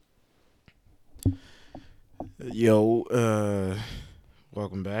Yo,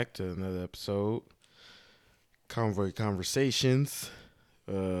 welcome back to another episode. Convoy Conversations.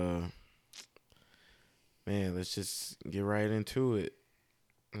 Uh, man, let's just get right into it.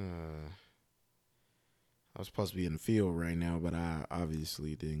 I was supposed to be in the field right now, but I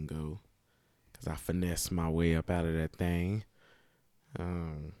obviously didn't go because I finessed my way up out of that thing.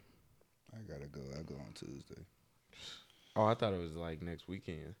 Um, I gotta go. I go on Tuesday. oh, I thought it was like next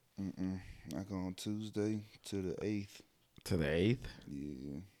weekend. I go on Tuesday to the 8th. To the 8th?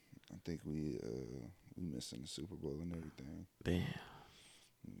 Yeah, I think we missing the Super Bowl and everything. Damn.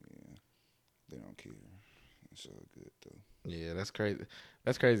 Yeah, they don't care. It's all good though. Yeah, that's crazy.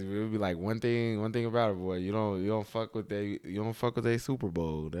 That's crazy. It would be like one thing about it, boy. You don't fuck with they Super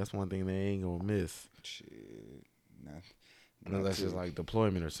Bowl. That's one thing they ain't gonna miss. Shit, not Unless it's till like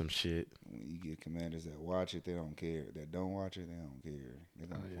deployment or some shit. when you get commanders that watch it, they don't care. That don't watch it, they don't care. They Oh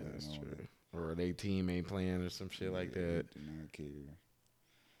gonna yeah, play that's on true. it. Or they team ain't playing or some shit like Yeah, that. they do not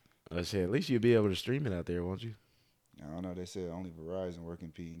care. Shit, at least you'll be able to stream it out there, won't you? I don't know. They said only Verizon working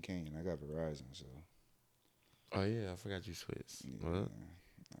P and K, and I got Verizon, so Oh yeah, I forgot you switched. yeah, Well,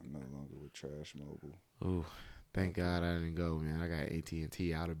 I'm no longer with Trash Mobile. ooh, thank God I didn't go, man. I got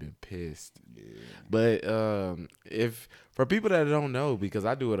AT&T. I'd have been pissed. Yeah. But if for people that don't know, because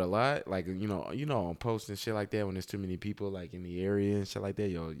I do it a lot, like on posts and shit like that, when there's too many people like in the area and shit like that,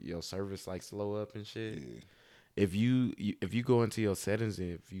 your service like slow up and shit. Yeah. If you go into your settings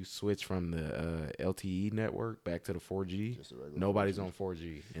and if you switch from the LTE network back to the 4G, Just a regular nobody's 4G. on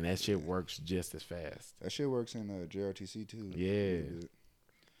 4G, and that shit Yeah. works just as fast. That shit works in JRTC too. Yeah. A little bit.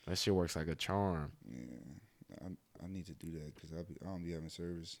 That shit works like a charm. Yeah. I need to do that because I don't be having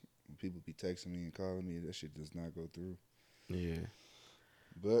service. When people be texting me and calling me, that shit does not go through. Yeah.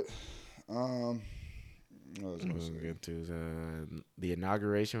 But what I was gonna We'll say. get to the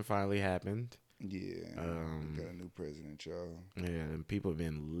inauguration finally happened. Yeah. Um, We got a new president, y'all. Yeah, and people have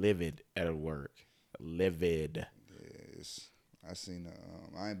been livid at work. Livid. Yeah, I seen.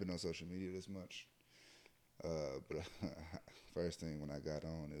 I ain't been on social media this much. But first thing when I got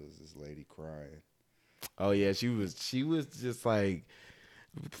on, it was this lady crying. Oh yeah, she was just like,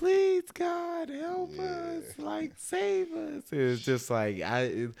 please God help Yeah. us, like save us. It's just like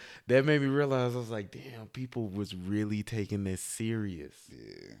that made me realize I was like, damn, people was really taking this serious.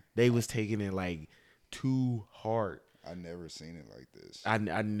 Yeah. They was taking it like too hard. I never seen it like this. I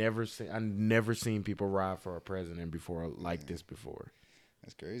never seen people ride for a president before like this before.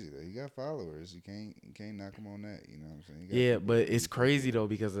 That's crazy though. He got followers. You can't knock him on that. You know what I'm saying? Yeah, but it's crazy though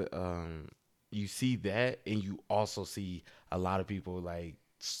because you see that and you also see a lot of people like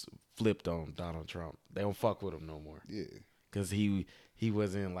flipped on Donald Trump. They don't fuck with him no more Yeah. because he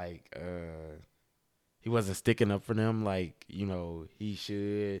wasn't like he wasn't sticking up for them like he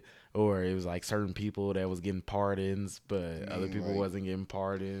should, or it was like certain people that was getting pardons but I other mean, people like- wasn't getting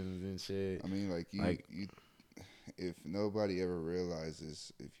pardons and shit. I mean, like you, if nobody ever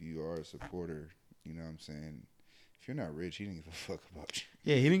realizes if you are a supporter, you know what I'm saying? If you're not rich, he didn't give a fuck about you.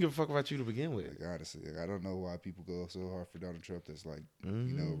 Yeah, he didn't give a fuck about you to begin with. Like honestly, I don't know why people go so hard for Donald Trump. That's like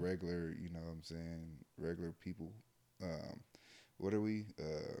Mhm. regular. You know what I'm saying? Regular people. What are we?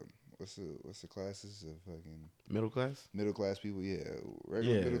 What's the classes of fucking Middle class. middle class people? Yeah,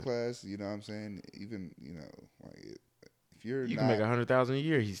 regular Yeah. middle class. You know what I'm saying? Even like if you're You not, can make 100,000 a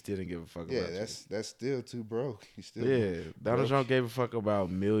year. He still didn't give a fuck yeah, about that's still too broke. He's still you. Yeah, Donald broke. Trump gave a fuck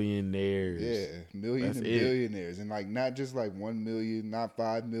about millionaires. Yeah, million That's and it. billionaires, and like not just like 1 million, not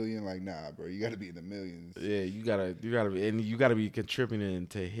 5 million. Like nah, bro, you got to be in the millions. Yeah, you gotta be, and you gotta be contributing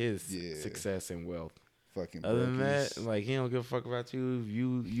to his Yeah. success and wealth. Fucking Other than that, brokies. like he don't give a fuck about you. If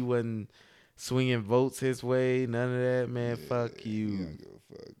you wasn't swinging votes his way, none of that, man. Fuck He you. don't give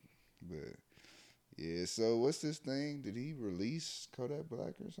a fuck. But yeah, so what's this thing? Did he release Kodak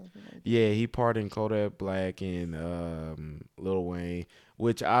Black or something like that? Yeah, he pardoned Kodak Black and Lil Wayne,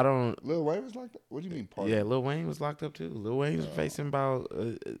 which I don't. Lil Wayne was like that? What do you mean pardon? Yeah, Lil Wayne was locked up too. Lil Wayne was facing about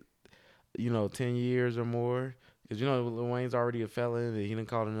 10 years or more. Because Lil Wayne's already a felon. And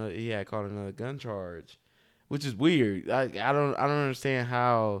he had caught another gun charge, which is weird. I don't understand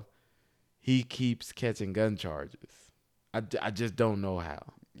how he keeps catching gun charges. I just don't know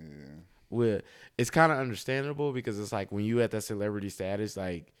how. Yeah. Well, it's kind of understandable because it's like when you at that celebrity status,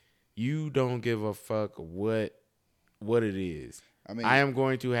 like you don't give a fuck what it is. I mean, I am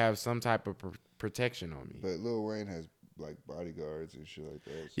going to have some type of protection on me. but Lil Wayne has like bodyguards and shit like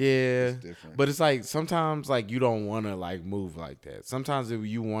that. So Yeah, it's different. but it's like sometimes like you don't want to like move like that. Sometimes if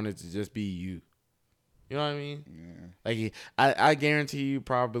you want it to just be you. You know what I mean? yeah. Like I guarantee you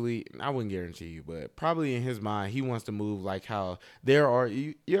probably I wouldn't guarantee you, but probably in his mind he wants to move like how there are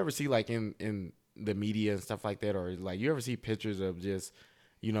you ever see like in the media and stuff like that, or like you ever see pictures of just,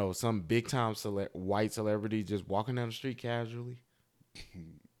 some big time white celebrity just walking down the street casually,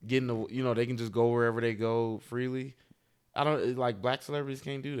 getting they can just go wherever they go freely. I don't like black celebrities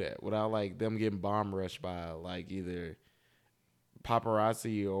can't do that without like them getting bomb rushed by like either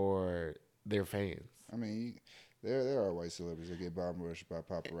paparazzi or their fans. I mean, there are white celebrities that get bomb rushed by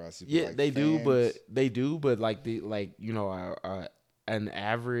paparazzi. But Yeah, like they fans, do, but like an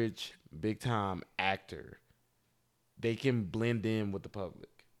average big time actor, they can blend in with the public.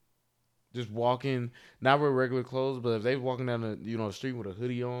 Just walking, not with regular clothes, but if they walking down the street with a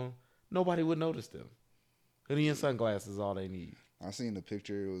hoodie on, nobody would notice them. Hoodie and sunglasses, all they need. I seen the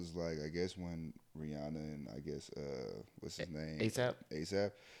picture. It was like I guess when Rihanna and I guess what's his name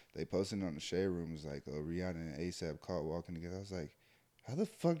ASAP they posted on the Shade Room. It was like Rihanna and ASAP caught walking together. I was like, how the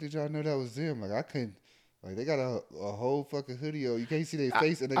fuck did y'all know that was them? Like I couldn't. Like they got a whole fucking hoodie on. You can't see their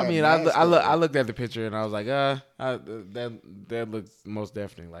face. And they I looked at the picture and I was like, that looks most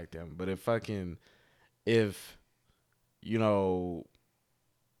definitely like them. But if Frankie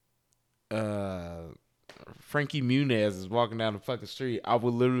Muniz is walking down the fucking street, I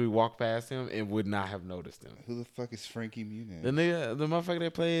would literally walk past him and would not have noticed him. Who the fuck is Frankie Muniz? The motherfucker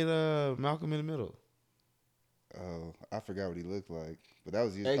that played Malcolm in the Middle. Oh, I forgot what he looked like, but that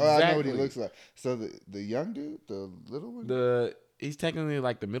was Exactly. Oh, I know what he looks like. So the young dude, the little one, he's technically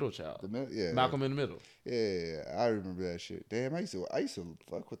like the middle child. Yeah, Malcolm in the Middle. Yeah, I remember that shit. Damn, I used to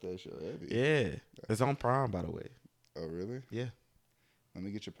fuck with that show heavy. Yeah, it's on Prime, by the way. Oh really? Yeah. Let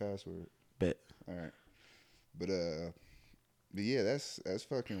me get your password. Bet. All right, but yeah, that's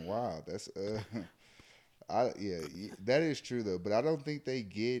fucking wild. That's that is true though. But I don't think they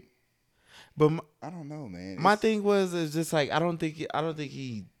get. But I don't know, man. My thing is just like I don't think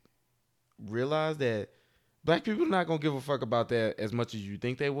he realized that black people are not gonna give a fuck about that as much as you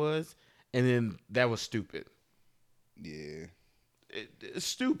think they was, and then that was stupid. Yeah, it's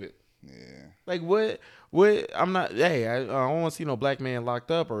stupid. Yeah, like what? I'm not. Hey, I don't want to see no black man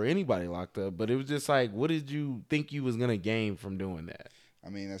locked up or anybody locked up. But it was just like, what did you think you was gonna gain from doing that? I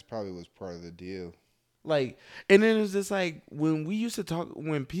mean, that's probably was part of the deal. Like, and then it was just like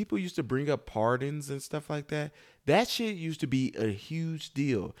when people used to bring up pardons and stuff like that, that shit used to be a huge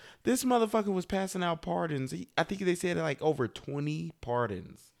deal. This motherfucker was passing out pardons. I think they said like over 20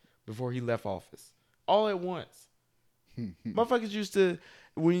 pardons before he left office, all at once. Motherfuckers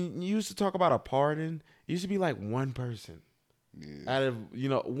when you used to talk about a pardon, it used to be like one person out of,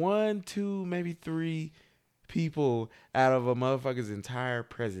 1, 2, maybe 3 people out of a motherfucker's entire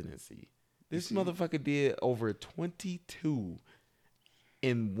presidency. This motherfucker did over 22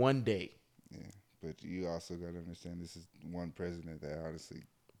 in one day. Yeah, but you also got to understand this is one president that honestly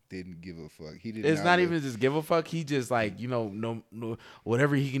didn't give a fuck. He did. It's not even just give a fuck. He just like no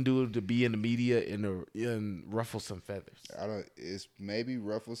whatever he can do to be in the media and ruffle some feathers. It's maybe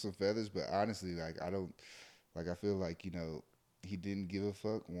ruffle some feathers, but honestly, like I don't. Like I feel like he didn't give a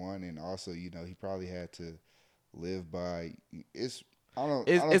fuck. One, and also he probably had to live by. It's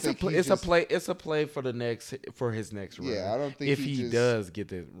a play for his next run. Yeah, I don't think if he does get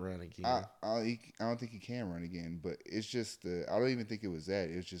to run again. I don't think he can run again. But it's just I don't even think it was that.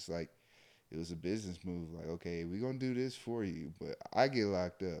 It was just like it was a business move. Like, okay, we're gonna do this for you, but I get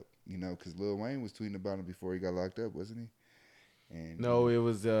locked up. Because Lil Wayne was tweeting about him before he got locked up, wasn't he? And no, it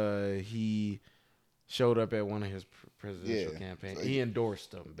was he showed up at one of his presidential campaigns. So he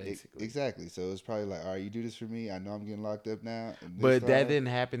endorsed them, basically. Exactly. So it's probably like, all right, you do this for me. I know I'm getting locked up now. But that didn't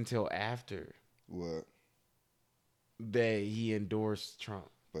happen till after. What? That he endorsed Trump.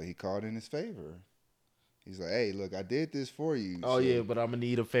 But he called in his favor. He's like, hey, look, I did this for you. Oh, yeah, but I'm going to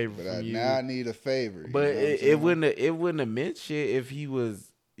need a favor from you. Now I need a favor. But it wouldn't have meant shit if he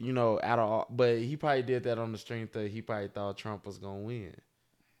was, out of... But he probably did that on the strength that he probably thought Trump was going to win.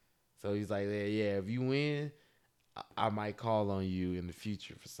 So he's like, yeah, if you win, I might call on you in the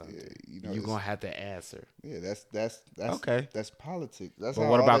future for something. Yeah, you're gonna have to answer. Yeah, that's okay. That's politics. That's but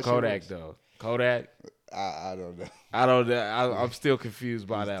what about Kodak though? Kodak? I don't know. I'm still confused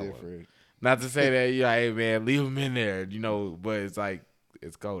by that different one. Not to say that hey man, leave him in there, but it's like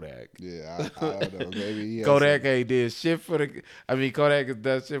it's Kodak. Yeah, I don't know. Maybe Kodak ain't did shit for the. I mean, Kodak has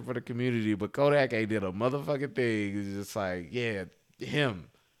done shit for the community, but Kodak ain't did a motherfucking thing. It's just like him.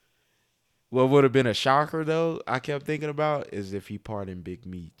 What would have been a shocker, though, I kept thinking about, is if he pardoned Big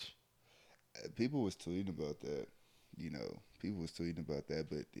Meech. People was tweeting about that. People was tweeting about that,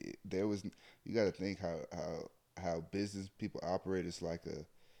 but there was. You got to think how business people operate. It's like a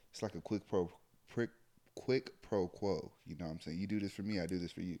quid pro quo. You know what I'm saying? You do this for me, I do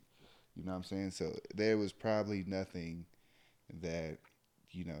this for you. You know what I'm saying? So there was probably nothing that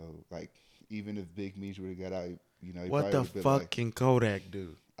you know, like even if Big Meech would have got out, you know, he What probably the would have been fuck like, can Kodak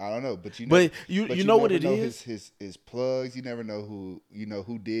do? I don't know, but But but you you know what never it know is? his plugs. You never know who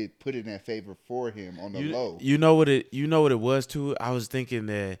who did put in that favor for him on the low. You know what it was too? I was thinking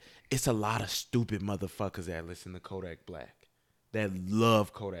that it's a lot of stupid motherfuckers that listen to Kodak Black. That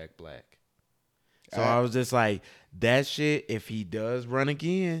love Kodak Black. So I was just like, that shit, if he does run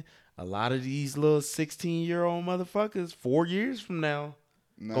again, a lot of these little 16-year-old motherfuckers, 4 years from now,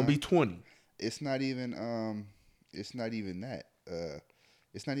 gonna be 20. It's not even it's not even that.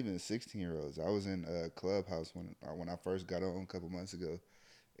 It's not even the 16-year-olds. I was in a Clubhouse when I first got on a couple months ago,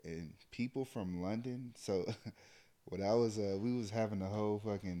 and people from London. So what I was we was having a whole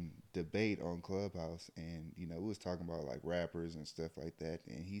fucking debate on Clubhouse, and you know we was talking about like rappers and stuff like that,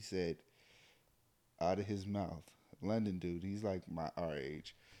 and he said out of his mouth, London dude, he's like our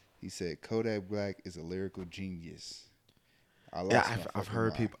age. He said Kodak Black is a lyrical genius. I lost Yeah, my I've fucking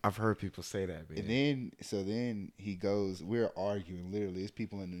heard mind. people say that, man. And then he goes, we're arguing literally. It's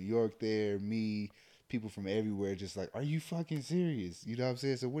people in New York there, me, people from everywhere, just like, are you fucking serious? You know what I'm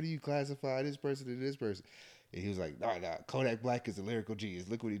saying? So what do you classify this person to this person? And he was like, nah, Kodak Black is a lyrical genius.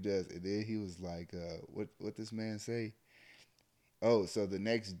 Look what he does. And then he was like, what this man say? Oh, so the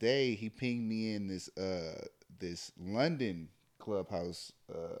next day he pinged me in this London Clubhouse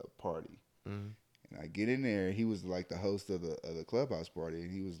party. Mm-hmm. And I get in there. He was like the host of the Clubhouse party,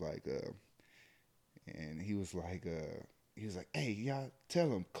 and he was like, hey, y'all tell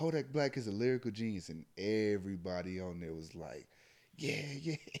him Kodak Black is a lyrical genius, and everybody on there was like,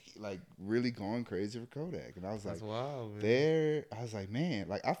 yeah, like really going crazy for Kodak, and I was That's like, wild, man. I was like, man,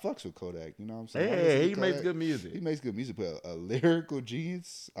 like I fucks with Kodak, you know what I'm saying? Hey, he makes good music. He makes good music, but a lyrical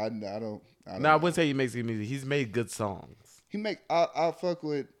genius, I don't No, I know. wouldn't say he makes good music. He's made good songs. I fuck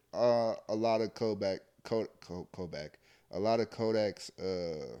with a lot of Kodak, a lot of Kodak's.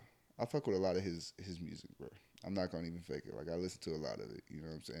 I fuck with a lot of his music, bro. I'm not gonna even fake it. Like I listen to a lot of it. You know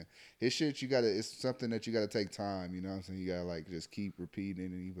what I'm saying? His shit, it's something that you gotta take time. You know what I'm saying? You gotta like just keep repeating,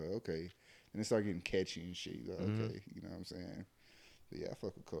 and you like okay, and it start getting catchy and shit. You like, okay, you know what I'm saying? But yeah, I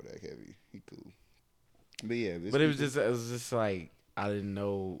fuck with Kodak heavy. He cool. But yeah, But it was just like I didn't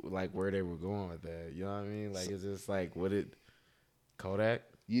know like where they were going with that. You know what I mean? Like it's just like what it Kodak.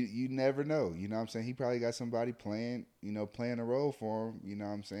 You never know. You know what I'm saying? He probably got somebody playing a role for him, you know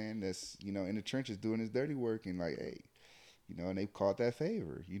what I'm saying? That's, in the trenches doing his dirty work and like, hey, and they caught that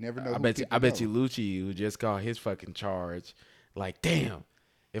favor. You never know. I bet you Lucci, who just caught his fucking charge, like, damn,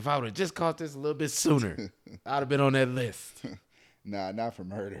 if I would have just caught this a little bit sooner, I'd have been on that list. Nah, not for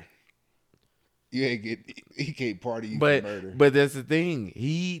murder. He can't party for murder. But that's the thing.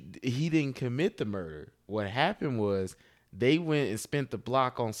 He didn't commit the murder. What happened was they went and spent the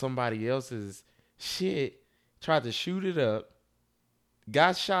block on somebody else's shit, tried to shoot it up,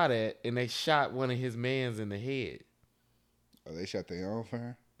 got shot at, and they shot one of his mans in the head. Oh, they shot their own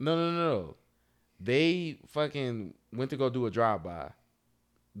fire? No. They fucking went to go do a drive-by.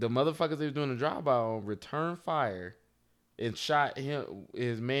 The motherfuckers they were doing a drive-by on returned fire and shot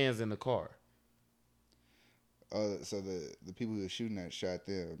his mans in the car. So the people who were shooting that shot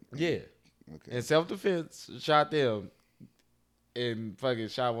them. Yeah. Okay. In self-defense, shot them and fucking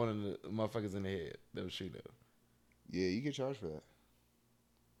shot one of the motherfuckers in the head that was shooting them. Yeah, you get charged for that.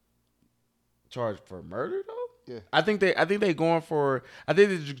 Charged for murder though? Yeah. I think they're trying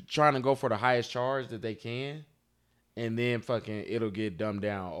to go for the highest charge that they can, and then fucking it'll get dumbed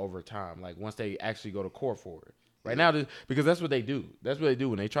down over time. Like once they actually go to court for it. Right now, because that's what they do. That's what they do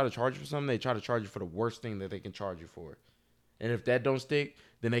when they try to charge you for something. They try to charge you for the worst thing that they can charge you for, and if that don't stick,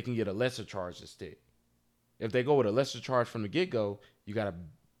 then they can get a lesser charge to stick. If they go with a lesser charge from the get go, you got a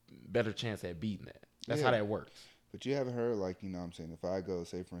better chance at beating that. That's how that works. But you haven't heard like what I'm saying. If I go,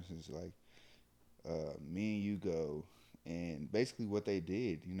 say for instance, like me and you go, and basically what they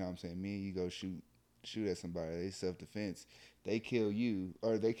did, what I'm saying, me and you go shoot at somebody. They self defense. They kill you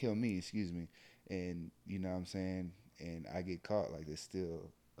or they kill me. Excuse me. And you know what I'm saying, and I get caught. Like there's still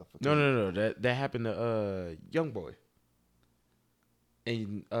a no. That happened to Young Boy.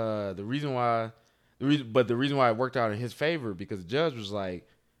 And the reason why it worked out in his favor because the judge was like,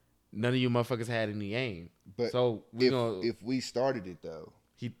 none of you motherfuckers had any aim. But so if we started it though,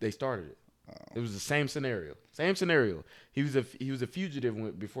 they started it. It was the same scenario. He was a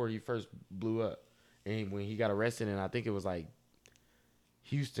fugitive before he first blew up, and when he got arrested, and I think it was like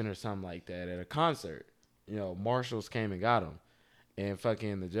Houston or something like that at a concert. Marshals came and got him, and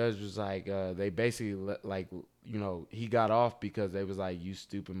fucking the judge was like, they basically he got off because they was like, you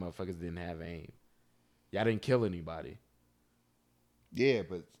stupid motherfuckers didn't have aim. Y'all didn't kill anybody. Yeah,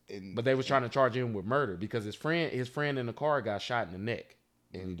 but they was trying to charge him with murder because his friend in the car got shot in the neck.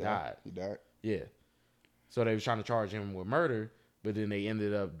 and he died. He died? Yeah. So they was trying to charge him with murder, but then they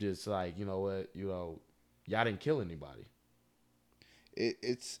ended up just like, you know what, y'all didn't kill anybody.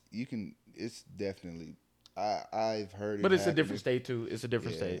 It's definitely, I've heard it. But it's a different state too. It's a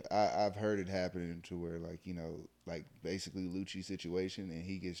different state. I've heard it happening to where like basically Lucci situation, and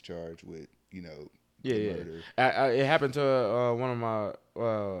he gets charged with murder. It happened to one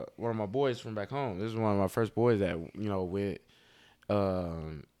of my boys from back home. This is one of my first boys that went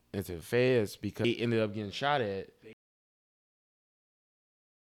into the feds because he ended up getting shot at.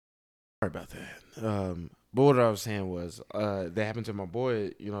 Sorry about that. But what I was saying was that happened to my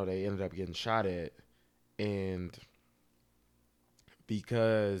boy. They ended up getting shot at, and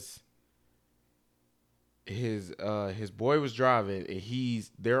because his boy was driving and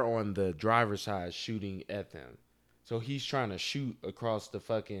they're on the driver's side shooting at them, so he's trying to shoot across the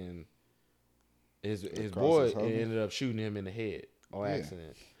fucking his boy and ended up shooting him in the head on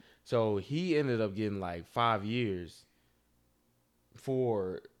accident. So he ended up getting like 5 years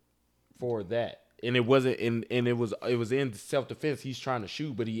for that. And it wasn't and it was in self-defense. He's trying to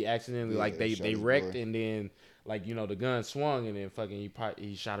shoot, but he accidentally they wrecked, and then the gun swung, and then fucking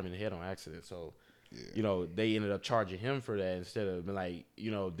he shot him in the head on accident. So they ended up charging him for that instead of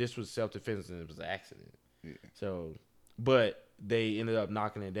this was self-defense and it was an accident. Yeah. So, but they ended up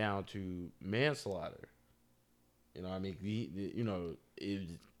knocking it down to manslaughter. I mean, it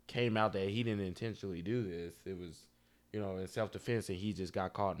came out that he didn't intentionally do this. It was in self-defense, and he just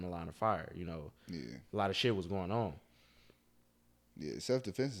got caught in the line of fire. A lot of shit was going on. Yeah,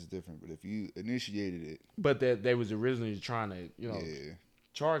 self-defense is different, but if you initiated it. But they was originally trying to,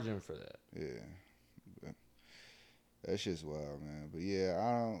 charge him for that. Yeah. But that's just wild, man. But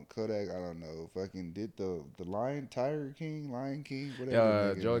yeah, Kodak, I don't know. Fucking did the Lion King,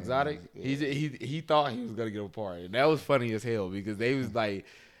 whatever. Joe Exotic, he thought he was going to get a part. And that was funny as hell because they was like,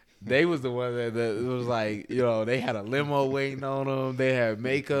 they was the one that was like, they had a limo waiting on them. They had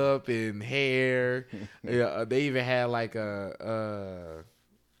makeup and hair. They even had like they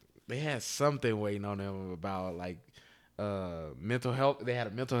had something waiting on them about like mental health. They had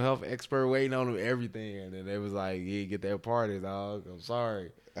a mental health expert waiting on them, everything. And then they was like, yeah, get that party, dog. I'm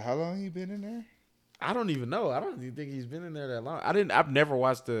sorry. How long you been in there? I don't even know. I don't even think he's been in there that long. I've never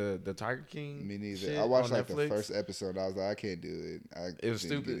watched the Tiger King. Me neither. I watched like the first episode. I was like, I can't do it. It was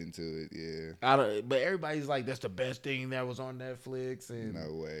stupid. Get into it. Yeah. But everybody's like, that's the best thing that was on Netflix. And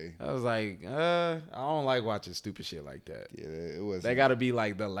no way. I was like, I don't like watching stupid shit like that. Yeah, it was. That got to be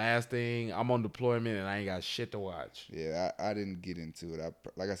like the last thing. I'm on deployment and I ain't got shit to watch. Yeah, I didn't get into it.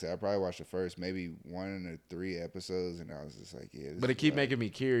 Like I said, I probably watched the first maybe 1 or 3 episodes, and I was just like, yeah. But it keep making me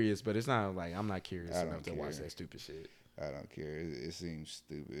curious. But it's not like I'm not curious enough to watch that stupid shit. I don't care. It seems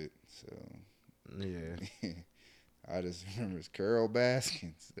stupid. So yeah. I just remember it's Carol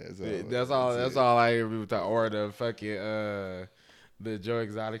Baskins. That's all I remember with the or the fucking the Joe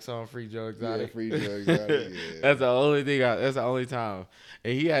Exotic song, Free Joe Exotic. Yeah, Free Joe Exotic. Yeah. That's the only thing. That's the only time.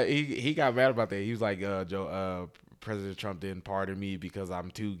 And he got mad about that. He was like, President Trump didn't pardon me because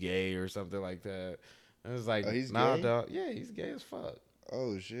I'm too gay or something like that. And it's like, he's nah, gay? dog. Yeah, he's gay as fuck.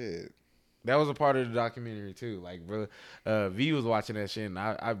 Oh shit. That was a part of the documentary too. Like, bro, V was watching that shit, and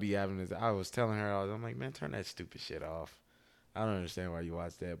I'd be having this. I was telling her, I'm like, man, turn that stupid shit off. I don't understand why you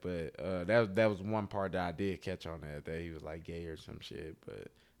watch that, but that was one part that I did catch on that he was like gay or some shit. But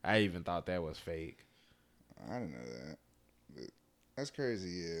I even thought that was fake. I didn't know that. But that's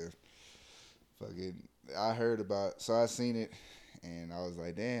crazy. Yeah. Fucking, I heard about. So I seen it. And I was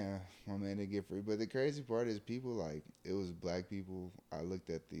like, damn, my man didn't get free. But the crazy part is people, like, it was black people. I looked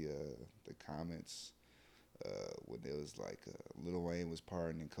at the comments when it was like Lil Wayne was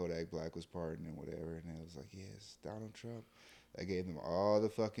pardoned and Kodak Black was pardoned and whatever. And it was like, yes, Donald Trump. That gave them all the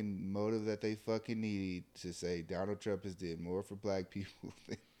fucking motive that they fucking needed to say Donald Trump has did more for black people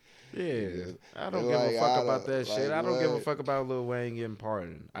than yeah, I don't give a fuck about that shit. I don't give a fuck about Lil Wayne getting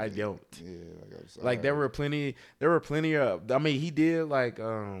pardoned. I don't. Yeah, I'm sorry. Like there were plenty of. I mean, he did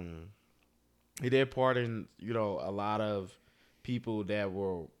he did pardon a lot of people that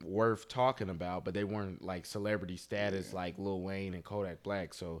were worth talking about, but they weren't like celebrity status like Lil Wayne and Kodak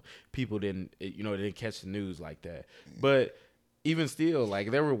Black. So people didn't they didn't catch the news like that. Yeah. But even still, like,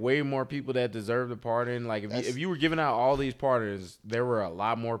 there were way more people that deserved a pardon. Like, if you were giving out all these pardons, there were a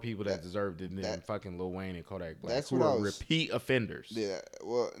lot more people that deserved it than fucking Lil Wayne and Kodak Black. That's who are repeat offenders. Yeah,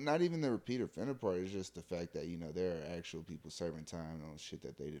 well, not even the repeat offender part. It's just the fact that, there are actual people serving time on shit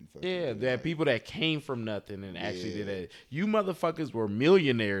that they didn't fucking do. There are people that came from nothing and actually did it. You motherfuckers were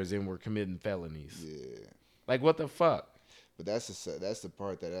millionaires and were committing felonies. Yeah. Like, what the fuck? But that's the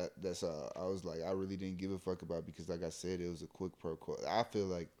part I was like I really didn't give a fuck about because like I said it was a quick pro quo. I feel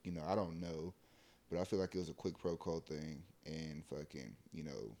like I don't know, but I feel like it was a quick pro quo thing and fucking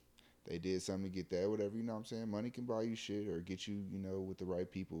they did something to get that whatever what I'm saying. Money can buy you shit or get you with the right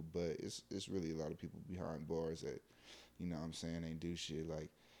people, but it's really a lot of people behind bars that what I'm saying ain't do shit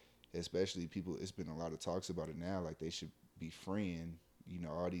like especially people. It's been a lot of talks about it now like they should be freeing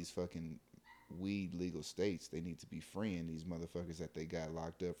all these fucking weed legal states. They need to be freeing these motherfuckers that they got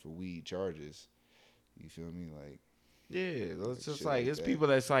locked up for weed charges. You feel me? Like, yeah, it's just like it's people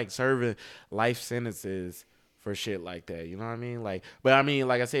that's like serving life sentences for shit like that. You know what I mean? Like, but I mean,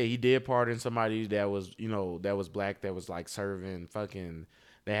 like I said, he did pardon somebody that was that was black that was like serving fucking.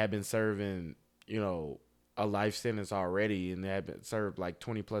 They had been serving a life sentence already, and they had been served like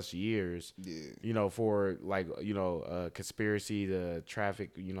 20 plus years. Yeah. For like conspiracy to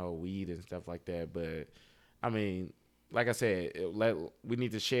traffic weed and stuff like that. But I mean, like I said, we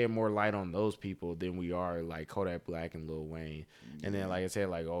need to shed more light on those people than we are like Kodak Black and Lil Wayne. Yeah. And then like I said,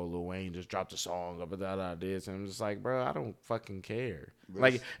 like Lil Wayne just dropped a song about this, and I'm just like, bro, I don't fucking care. But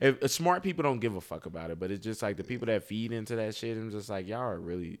like if smart people don't give a fuck about it, but it's just like the people that feed into that shit. I'm just like y'all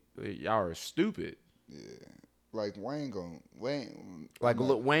are stupid. Yeah. Like Wayne. Like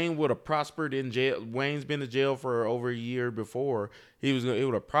Wayne would have prospered in jail. Wayne's been to jail for over a year before. It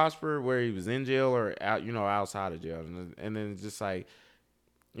would have prospered where he was in jail or out, outside of jail. And then it's just like,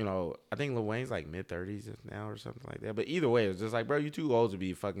 I think Lil Wayne's like mid-30s now or something like that. But either way, it's just like, bro, you too old to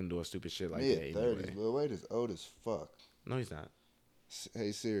be fucking doing stupid shit like that. Mid-30s. Anyway. Lil Wayne is old as fuck. No, he's not.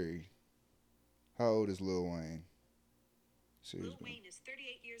 Hey Siri, how old is Lil Wayne? Lil Wayne is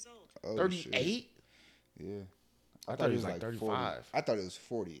 38 years old. 38? Yeah. I thought he was like 35. 40. I thought it was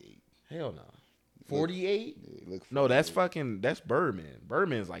 48. Hell no. 48? Yeah, no, that's Birdman.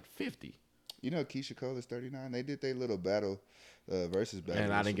 Birdman's like 50. Keisha Cole is 39. They did their little battle, versus battle.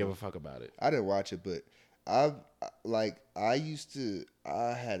 And I didn't give a fuck about it. I didn't watch it, but I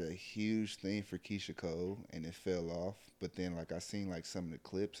had a huge thing for Keisha Cole and it fell off. But then I seen some of the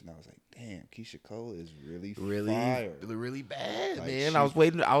clips and I was like, damn, Keisha Cole is really fire. Really bad, man. I was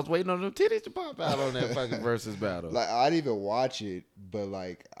waiting on them titties to pop out on that fucking versus battle. I didn't even watch it, but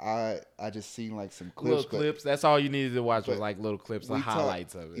I just seen some clips. Little clips. That's all you needed to watch was little clips, the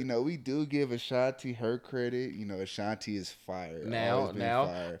highlights of it. We do give Ashanti her credit. Ashanti is fire. Now,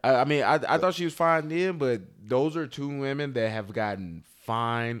 fire. I thought she was fine then, but those are two women that have gotten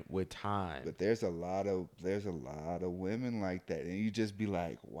fine with time. But there's a lot of women like that, and you just be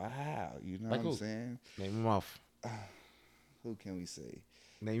like, wow, what I'm saying? Name them off. Who can we say?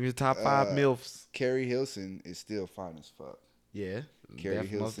 Name your top 5 MILFs. Carrie Hilson is still fine as fuck. Yeah, Carrie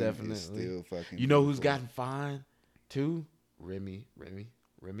Hilson most definitely is still fucking. You know who's gotten fine too? Remy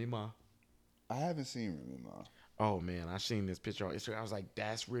Ma. I haven't seen Remy Ma. Oh man, I seen this picture on Instagram. I was like,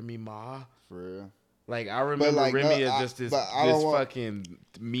 that's Remy Ma for real. Like I remember Remy as just this fucking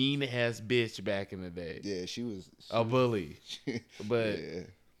mean ass bitch back in the day. Yeah, she was a bully. But yeah,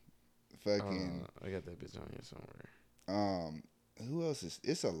 fucking. I got that bitch on here somewhere. Who else is?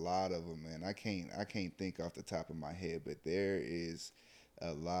 It's a lot of them, man. I can't think off the top of my head, but there is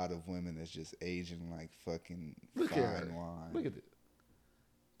a lot of women that's just aging like fucking fine wine. Look at it.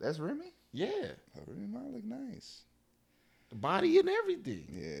 That's Remy. Yeah, Remy might look nice. Body and everything.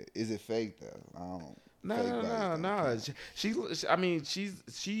 Yeah, is it fake though? I don't. No. She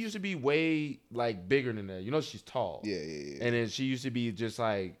used to be way bigger than that. She's tall. Yeah. And then she used to be just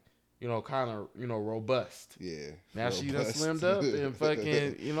kind of robust. Yeah. Now she done slimmed up and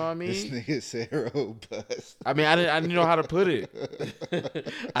fucking, you know what I mean? This nigga said robust. I mean, I didn't know how to put it.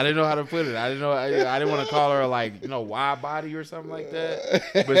 I didn't want to call her wide body or something like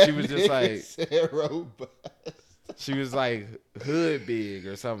that. But she was just said robust. She was hood big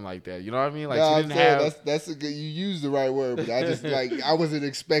or something like that. You know what I mean? She didn't have. That's a good. You used the right word, but I just I wasn't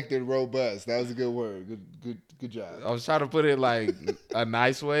expecting robust. That was a good word. Good job. I was trying to put it a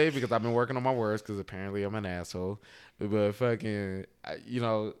nice way because I've been working on my words because apparently I'm an asshole. But fucking, I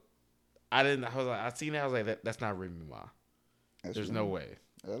didn't. I seen it. I was like, that's not Remy Ma. There's no way.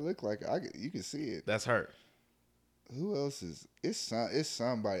 That look like you can see it. That's her. Who else is? It's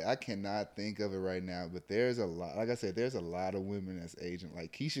somebody. I cannot think of it right now, but there's a lot. Like I said, there's a lot of women that's aging.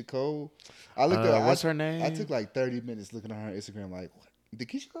 Like Keisha Cole. I looked at what's her name? I took 30 minutes looking on her Instagram. What? Did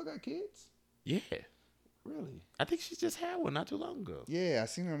Keisha Cole got kids? Yeah. Really? I think she just had one not too long ago. Yeah, I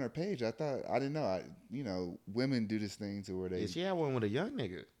seen her on her page. I didn't know. Women do this thing to where they. Yeah, she had one with a young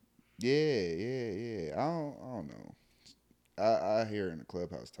nigga. Yeah. I don't know. I hear her in the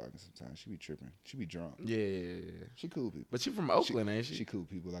clubhouse talking sometimes. She be tripping. She be drunk. Yeah. She cool people. But she from Oakland, ain't she? She cool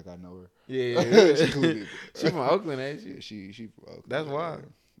people. Like I know her. Yeah. She cool people. She from Oakland, ain't she? Yeah, she from Oakland. That's why.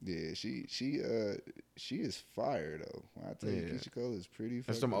 Yeah, she is fire though. When I tell you, Keyshia Cole is pretty.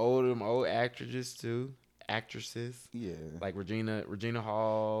 There's some old actresses too. Yeah. Like Regina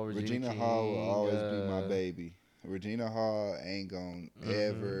Hall. Regina Hall will always be my baby. Regina Hall ain't gonna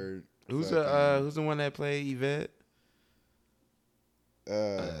ever. Who's the one that played Yvette?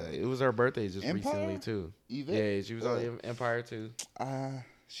 It was her birthday just Empire? recently too. Yvette? Yeah, she was on Empire too.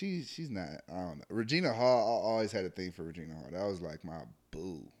 She's not. I don't know. Regina Hall. I always had a thing for Regina Hall. That was like my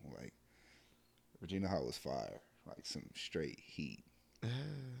boo. Like Regina Hall was fire. Like some straight heat.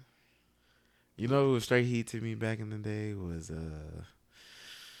 You know who was straight heat to me back in the day was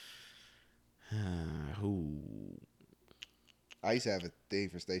who? I used to have a thing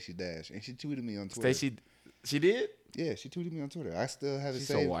for Stacey Dash, and she tweeted me on Twitter. She did? Yeah, she tweeted me on Twitter. I still have it She's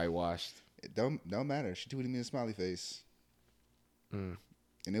saved. so whitewashed. It don't matter. She tweeted me a smiley face. And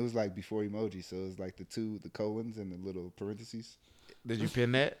it was like before emoji, so it was like the colons and the little parentheses. Did you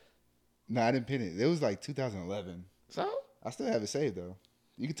pin that? No, I didn't pin it. It was like 2011. So? I still have it saved though.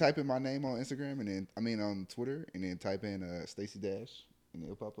 You can type in my name on Instagram on Twitter, and then type in Stacey Dash, and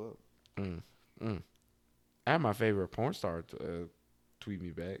it'll pop up. I had my favorite porn star tweet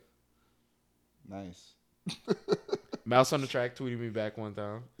me back. Nice. Mouse on the Track tweeted me back one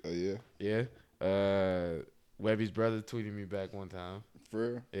time. Oh yeah. Yeah. Webby's brother tweeted me back one time.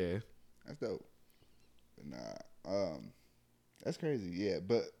 For real? Yeah. That's dope. But nah. That's crazy. Yeah,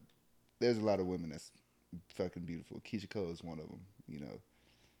 but there's a lot of women that's fucking beautiful. Keyshia Cole is one of them. You know,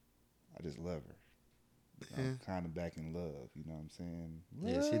 I just love her. I'm kind of back in love. You know what I'm saying?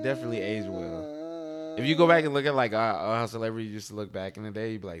 Yeah, she definitely aged well. If you go back and look at like how celebrities used to look back in the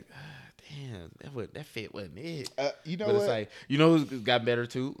day, you'd be like, damn, that fit wasn't it. You know but what? It's like, you know who's got better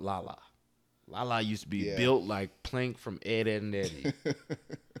too? Lala. Lala used to be built like Plank from Ed, Edd n Eddy.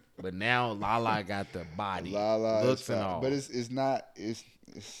 But now Lala got the body, Lala looks and all. But it's not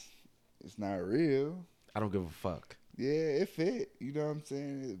real. I don't give a fuck. Yeah, it fit. You know what I'm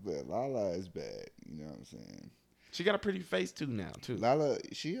saying? But Lala is bad. You know what I'm saying? She got a pretty face too now too. Lala,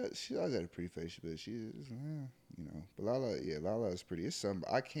 she always had a pretty face, but she is, you know. But Lala is pretty. It's some.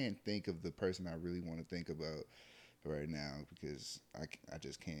 I can't think of the person I really want to think about right now because I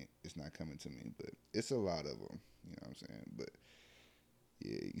just can't. It's not coming to me. But it's a lot of them. You know what I'm saying? But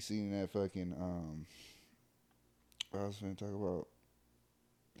yeah, you seen that fucking what I was gonna talk about?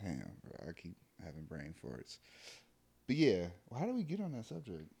 Damn, bro, I keep having brain farts. But yeah, how do we get on that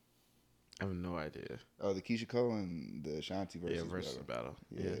subject? I have no idea. Oh, the Keyshia Cole and the Ashanti versus battle.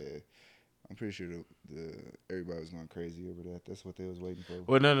 Yeah. I'm pretty sure everybody was going crazy over that. That's what they was waiting for.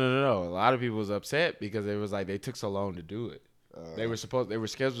 Well, no. A lot of people was upset because it was like they took so long to do it. They were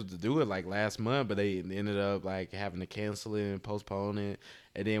scheduled to do it like last month, but they ended up like having to cancel it and postpone it.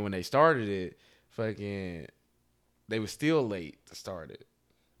 And then when they started it, fucking, they were still late to start it.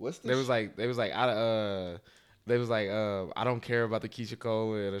 They was like I don't care about the Keyshia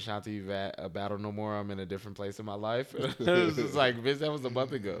Cole and Ashanti battle no more. I'm in a different place in my life. It was just like, bitch, that was a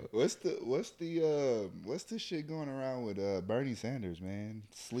month ago. What's the shit going around with Bernie Sanders, man?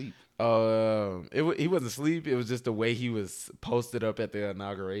 Sleep. He wasn't asleep. It was just the way he was posted up at the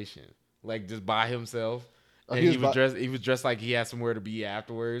inauguration, like just by himself. And he was dressed like he had somewhere to be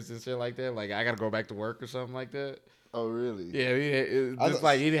afterwards and shit like that. Like I gotta go back to work or something like that. Oh really? Yeah,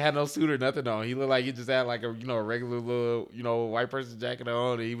 like he didn't have no suit or nothing on. He looked like he just had like a regular little white person jacket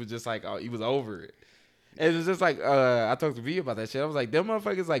on, and he was just like he was over it. And it's just like I talked to V about that shit. I was like, them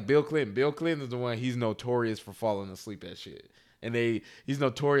motherfuckers like Bill Clinton. Bill Clinton is the one. He's notorious for falling asleep at shit, and he's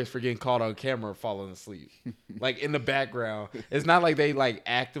notorious for getting caught on camera falling asleep, like in the background. It's not like they like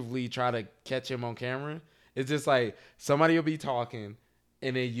actively try to catch him on camera. It's just like somebody will be talking,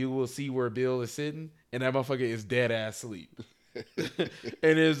 and then you will see where Bill is sitting, and that motherfucker is dead ass asleep.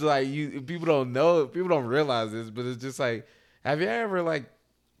 And it's like people don't know, people don't realize this, but it's just like, have you ever like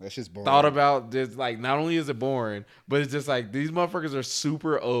that's just boring. Thought about this? Like, not only is it boring, but it's just like these motherfuckers are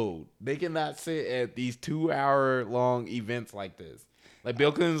super old. They cannot sit at these 2-hour long events like this. Like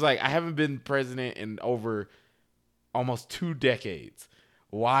Bill Clinton's like, I haven't been president in over almost 2 decades.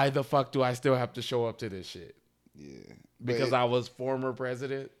 Why the fuck do I still have to show up to this shit? Yeah. Because I was former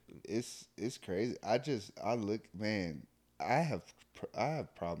president. It's crazy. I look, man, I have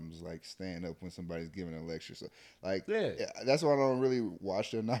problems like staying up when somebody's giving a lecture. So like, that's why I don't really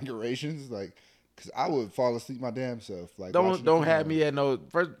watch the inaugurations. Like, cause I would fall asleep my damn self. Like, don't have me at no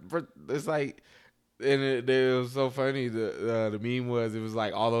first. It's like And it was so funny. The meme was, it was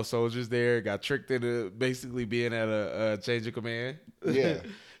like all those soldiers there got tricked into basically being at a change of command. Yeah.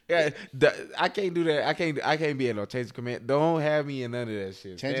 Yeah, I can't do that. I can't be at no change of command. Don't have me in none of that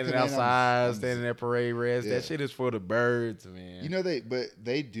shit. Standing outside, standing at parade rest. Yeah. That shit is for the birds, man. You know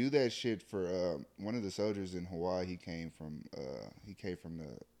they do that shit for one of the soldiers in Hawaii. He came from the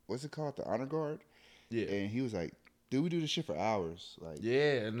what's it called, the honor guard. Yeah, and he was like, dude, we do this shit for hours. Like,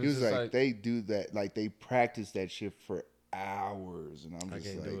 yeah, and he was like, they do that, like they practice that shit for hours, and I'm just I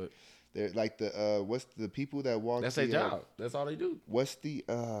can't like, do it. They're like the what's the people that walk? That's their job. That's all they do. What's the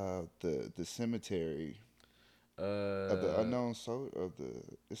cemetery of the unknown soul of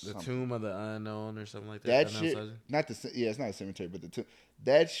the tomb of the unknown or something like that? That shit, not the it's not a cemetery, but the tomb.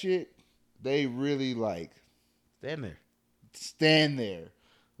 That shit, they really like stand there,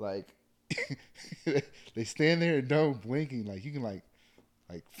 like. They stand there and don't blinking, like you can like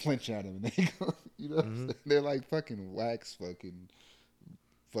flinch at them and they go, you know what I'm saying? They're like fucking wax fucking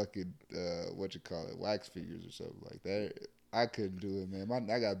what you call it, wax figures or something like that. I couldn't do it, man.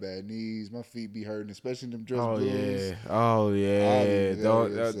 I got bad knees, my feet be hurting, especially in them dress blues. Oh yeah.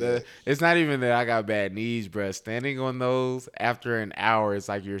 It's not even that I got bad knees, bro. Standing on those after an hour, it's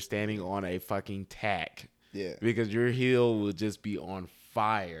like you're standing on a fucking tack. Yeah, because your heel will just be on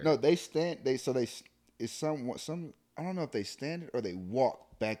fire. No, it's some I don't know if they stand it or they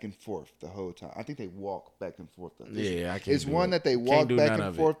walk back and forth the whole time. I think they walk back and forth. I can't. It's one that they walk back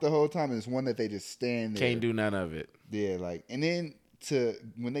and forth the whole time, and it's one that they just stand there. Can't do none of it. Yeah, like, and then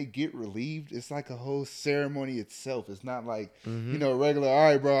when they get relieved, it's like a whole ceremony itself. It's not like regular. All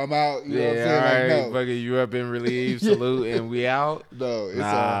right, bro, I'm out. You know what I'm saying? All right, no. fucking, you up and relieved, salute, and we out. No, it's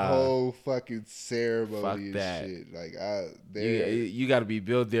a whole fucking ceremony. Fuck and that. Shit. Like you got to be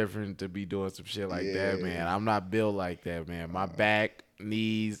built different to be doing some shit like that, man. I'm not built like that, man. My back,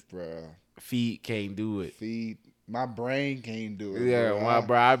 knees, feet can't do it. My brain can't do it. Yeah,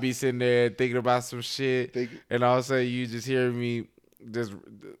 bro, I be sitting there thinking about some shit, and all of a sudden you just hear me.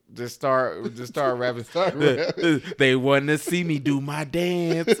 Just start rapping. They want to see me do my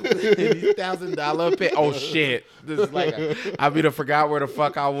dance. $1,000 pay. Oh shit! This is like I be to forgot where the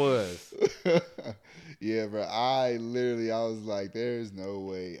fuck I was. Yeah, bro. I was like, there's no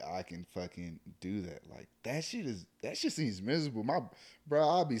way I can fucking do that. Like that shit seems miserable.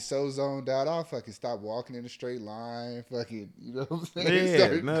 I'll be so zoned out. I'll fucking stop walking in a straight line. Fucking, you know what I'm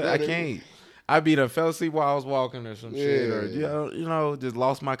saying? Yeah, I can't. I be done fell asleep while I was walking or some shit, or just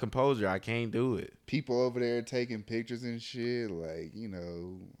lost my composure. I can't do it. People over there taking pictures and shit, like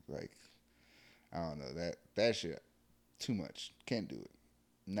I don't know that shit too much. Can't do it.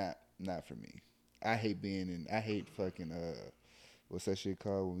 Not for me. I hate fucking what's that shit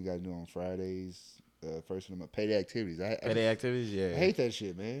called when we gotta do on Fridays? First of them, payday activities. Payday activities, yeah. I hate that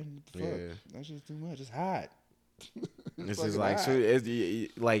shit, man. What the fuck? That shit's too much. It's hot. It's just like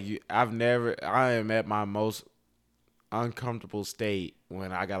I am at my most uncomfortable state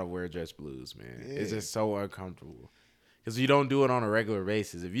when I gotta wear dress blues, man. Yeah. It's just so uncomfortable because you don't do it on a regular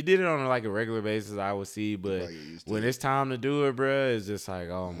basis. If you did it on like a regular basis, I would see. But when it's time to do it, bro, it's just like,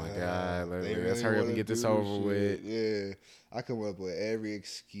 oh my god, let's hurry up and get this over with. Yeah. I come up with every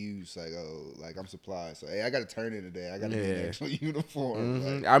excuse, like, I'm supplied. So, hey, I got to turn in today. I got to get an actual uniform.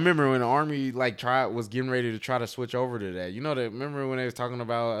 Mm-hmm. Like, I remember when the Army, was getting ready to try to switch over to that. Remember when they was talking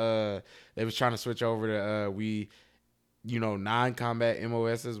about, they was trying to switch over to, non-combat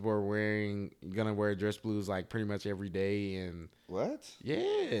MOSs were gonna wear dress blues, like, pretty much every day. And what?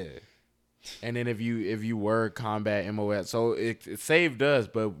 Yeah. And then if you were combat MOS, so it saved us,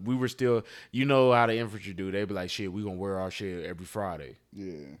 but we were still, how the infantry do. They be like, shit, we gonna wear our shit every Friday.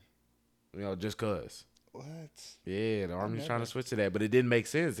 Yeah. Just cause. What? Yeah, the Army's trying to switch to that, but it didn't make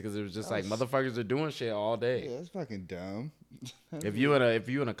sense because it was just motherfuckers are doing shit all day. Yeah, that's fucking dumb. If you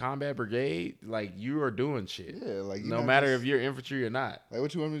in a combat brigade, like, you are doing shit. Yeah, like, no matter if you're infantry or not. Like,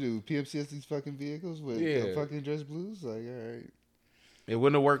 what you want me to do? PMCS these fucking vehicles with fucking dress blues? Like, all right. It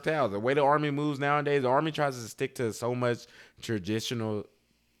wouldn't have worked out. The way the Army moves nowadays, the Army tries to stick to so much traditional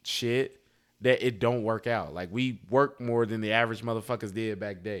shit that it don't work out. Like, we work more than the average motherfuckers did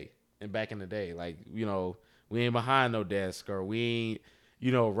back in the day. Like, we ain't behind no desk, or we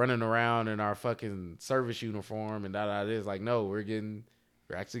ain't, running around in our fucking service uniform and this. Like, no, we're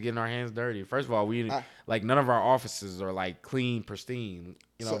actually getting our hands dirty. First of all, none of our offices are like clean, pristine.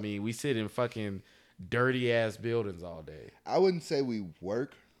 You know what I mean? We sit in fucking dirty ass buildings all day. I wouldn't say we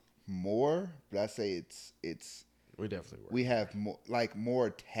work more, but I say it's we definitely work. We have more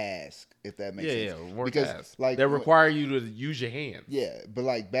tasks, if that makes sense. Yeah, more tasks. Like, that require you to use your hands. Yeah, but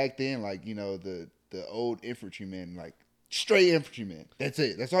like back then, the old infantrymen, like straight infantrymen. That's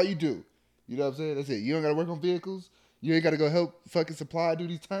it. That's all you do. You know what I'm saying? That's it. You don't got to work on vehicles. You ain't got to go help fucking supply do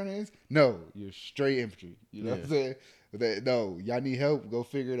these turn-ins. No, you're straight infantry. You know what I'm saying? No, y'all need help. Go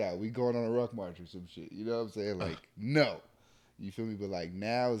figure it out. We going on a ruck march or some shit. You know what I'm saying? Like, no. You feel me? But like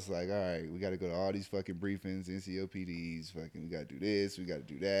now it's like, all right, we got to go to all these fucking briefings, NCOPDs. Fucking, we got to do this. We got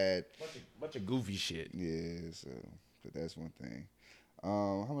to do that. Bunch of goofy shit. Yeah. So, but that's one thing.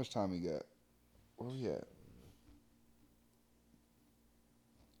 How much time we got? Where we at?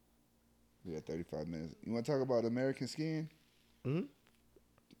 We got 35 minutes. You want to talk about American Skin? Mm-hmm.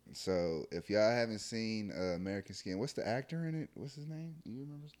 So, if y'all haven't seen American Skin, what's the actor in it? What's his name? Do you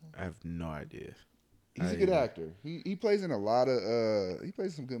remember his name? I have no idea. He's a good actor. He plays in a lot of he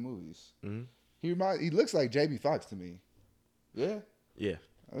plays some good movies. Mm-hmm. He looks like Jamie Foxx to me. Yeah. Yeah.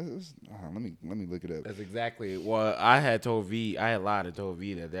 Let me look it up. That's exactly. Well, I had lied and told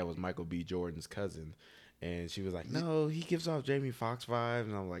V that was Michael B. Jordan's cousin, and she was like, "No, he gives off Jamie Foxx vibes,"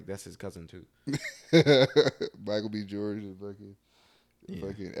 and I'm like, "That's his cousin too." Michael B. Jordan, fucking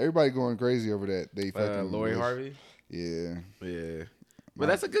everybody going crazy over that. They fucking Lori Harvey. Yeah. But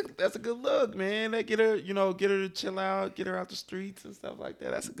that's a good look, man. That get her to chill out, get her out the streets and stuff like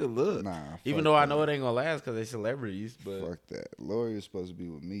that. That's a good look. Nah, even though I know it ain't gonna last because they celebrities, but fuck that. Lori is supposed to be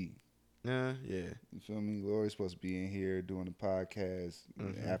with me. Yeah. You feel me? Lori's supposed to be in here doing the podcast.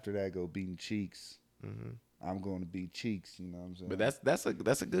 Mm-hmm. After that, go beating cheeks. Mm-hmm. I'm going to beat cheeks. You know what I'm saying? But that's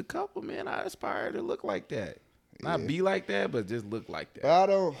a good couple, man. I aspire to look like that. Not be like that, but just look like that. But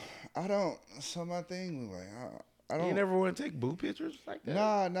I don't. So my thing was like, I don't. You never want to take boo pictures like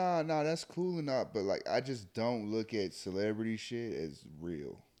that? Nah. That's cool or not, but like, I just don't look at celebrity shit as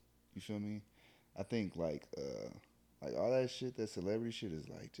real. You feel me? I think like all that shit, that celebrity shit is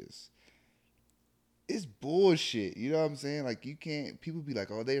like just, it's bullshit. You know what I'm saying? Like you can't. People be like,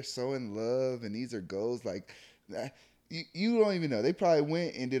 oh, they're so in love and these are goals. Like, you don't even know. They probably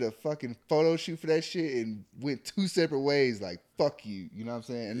went and did a fucking photo shoot for that shit and went two separate ways. Like, fuck you. You know what I'm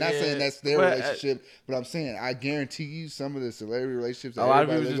saying? And not saying that's their relationship, but I'm saying I guarantee you some of the celebrity relationships. A lot of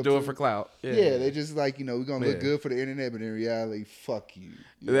people just do it for clout. Yeah, they just like, we're gonna look good for the internet, but in reality, fuck you.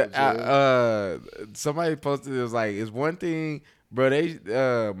 You know somebody posted, it was like, it's one thing, bro.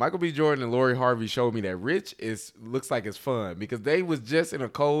 Michael B. Jordan and Lori Harvey showed me that Rich looks like it's fun because they was just in a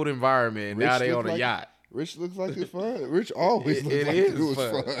cold environment and now they on a yacht. Rich looks like it's fun. Rich always looks like it was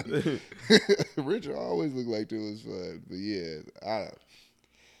fun. Rich always looked like it was fun. But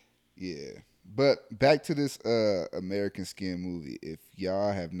yeah, But back to this American Skin movie. If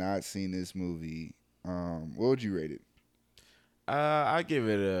y'all have not seen this movie, what would you rate it? I give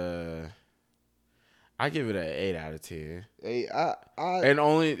it an 8 out of 10. And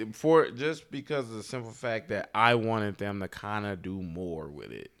only just because of the simple fact that I wanted them to kind of do more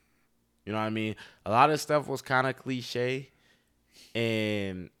with it. You know what I mean? A lot of stuff was kind of cliche,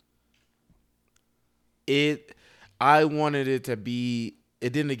 and I wanted it to be.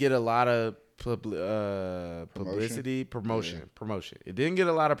 It didn't get a lot of publicity, promotion. It didn't get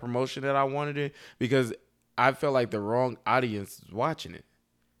a lot of promotion that I wanted it because I felt like the wrong audience was watching it.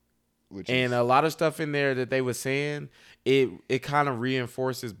 And a lot of stuff in there that they were saying, it kind of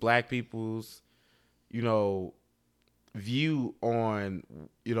reinforces black people's, view on,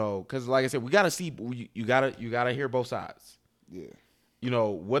 because like I said, we got to see, you got to hear both sides. Yeah.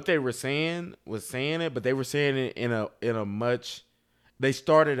 What they were saying was saying it, but they were saying it in a much, they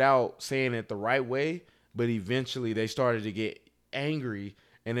started out saying it the right way, but eventually they started to get angry.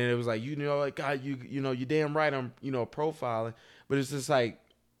 And then it was like, God, you're damn right. I'm, profiling, but it's just like,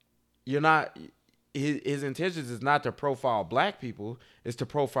 you're not, his intentions is not to profile black people, it's to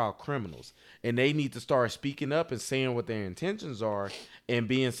profile criminals. And they need to start speaking up and saying what their intentions are and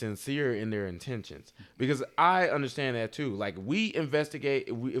being sincere in their intentions. Because I understand that too. Like, we investigate,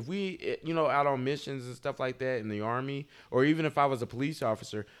 if we out on missions and stuff like that in the Army, or even if I was a police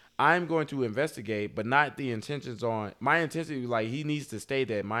officer, I'm going to investigate, but not the intentions on, my intention, like, he needs to state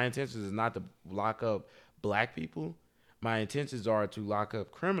that my intentions is not to lock up black people. My intentions are to lock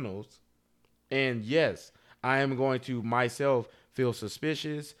up criminals. And yes, I am going to myself feel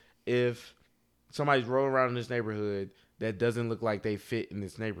suspicious if somebody's rolling around in this neighborhood that doesn't look like they fit in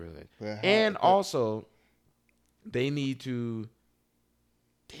this neighborhood. Also, they need to.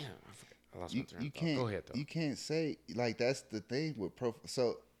 Damn, I lost my turn. Go ahead, though. You can't say, like, that's the thing with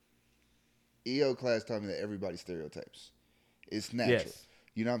So, EO class taught me that everybody stereotypes. It's natural. Yes.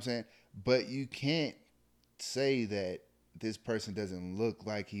 You know what I'm saying? But you can't say that this person doesn't look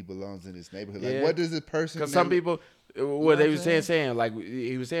like he belongs in this neighborhood. Like, what does this person? Because some people, they were saying, like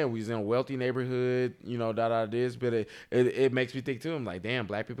he was saying, we was in a wealthy neighborhood, this, but it makes me think too. I'm like, damn,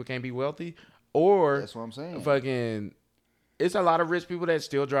 black people can't be wealthy, or that's what I'm saying. Fucking, it's a lot of rich people that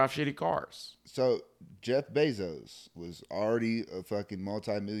still drive shitty cars. So Jeff Bezos was already a fucking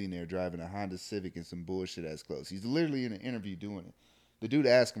multimillionaire driving a Honda Civic and some bullshit ass clothes. He's literally in an interview doing it. The dude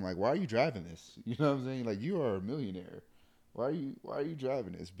asked him like, "Why are you driving this?" You know what I'm saying? Like, you are a millionaire. Why are you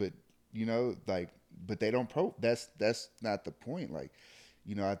driving this? But but they don't that's not the point. Like,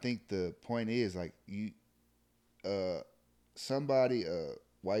 I think the point is like somebody, a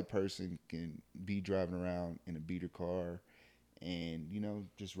white person, can be driving around in a beater car and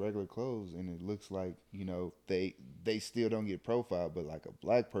just regular clothes, and it looks like they still don't get profiled, but like a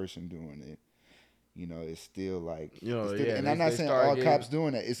black person doing it, it's still like and I'm not saying all cops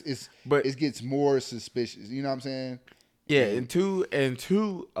doing that. But it gets more suspicious. You know what I'm saying? Yeah, and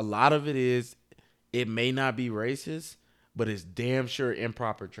two, a lot of it is, it may not be racist, but it's damn sure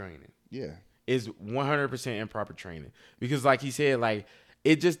improper training. Yeah. It's 100% improper training. Because like he said, like,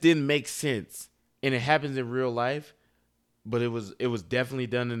 it just didn't make sense. And it happens in real life, but it was definitely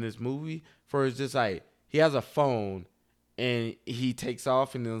done in this movie. For it's just like, he has a phone and he takes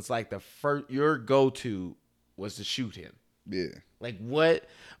off, and then it's like your go-to was to shoot him. Yeah. Like,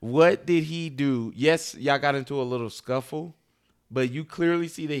 what did he do? Yes, y'all got into a little scuffle, but you clearly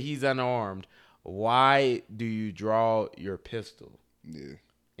see that he's unarmed. Why do you draw your pistol? Yeah.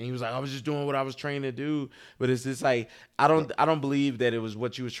 And he was like, I was just doing what I was trained to do. But it's just like, I don't believe that it was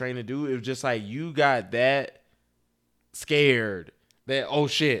what you was trained to do. It was just like, you got that scared that, oh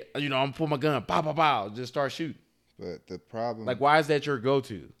shit, I'm gonna pull my gun, pow, pow, pow, just start shooting. But the problem, like, why is that your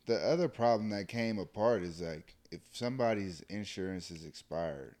go-to? The other problem that came apart is like, if somebody's insurance is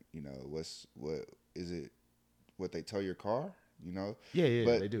expired, what is it? What they tow your car? Yeah,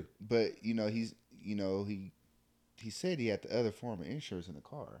 they do. But he said he had the other form of insurance in the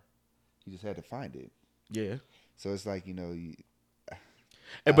car. He just had to find it. Yeah. So it's like, and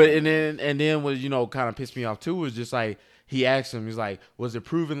then what kind of pissed me off too was just like, he asked him, he's like, was it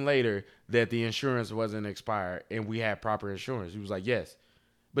proven later that the insurance wasn't expired and we had proper insurance? He was like, yes.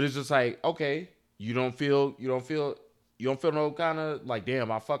 But it's just like, okay, you don't feel no kind of like, damn,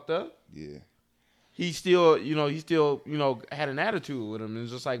 I fucked up? Yeah. He still had an attitude with him.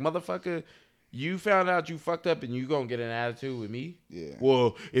 It's just like, motherfucker, you found out you fucked up and you gonna get an attitude with me? Yeah.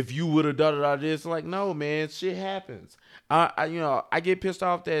 Well, if you would have done it like this, like, no, man, shit happens. I get pissed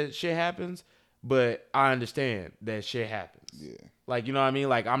off that shit happens, but I understand that shit happens. Yeah. Like, you know what I mean?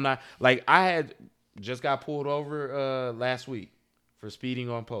 Like, I'm not, like, I had just got pulled over last week for speeding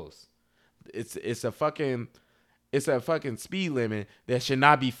on post. It's a fucking speed limit that should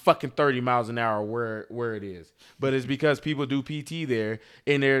not be fucking 30 miles an hour where it is. But it's because people do PT there,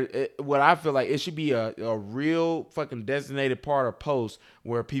 and what I feel like, it should be a real fucking designated part of post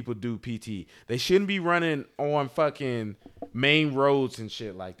where people do PT. They shouldn't be running on fucking main roads and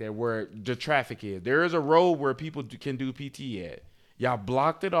shit like that where the traffic is. There is a road where people can do PT at. Y'all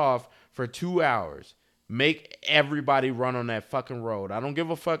blocked it off for 2 hours. Make everybody run on that fucking road. I don't give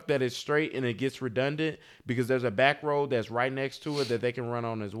a fuck that it's straight and it gets redundant, because there's a back road that's right next to it that they can run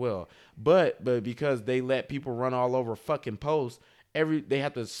on as well. But because they let people run all over fucking posts, they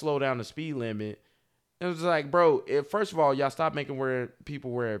have to slow down the speed limit. It was like, bro, first of all, y'all stop making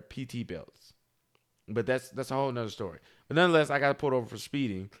people wear PT belts. But that's a whole nother story. But nonetheless, I got pulled over for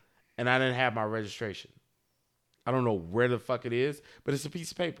speeding, and I didn't have my registration. I don't know where the fuck it is, but it's a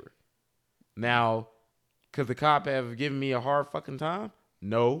piece of paper. Now, could the cop have given me a hard fucking time?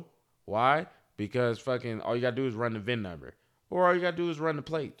 No. Why? Because fucking all you gotta do is run the VIN number. Or all you gotta do is run the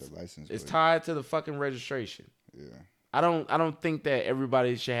plates. The license plate. It's tied to the fucking registration. Yeah. I don't think that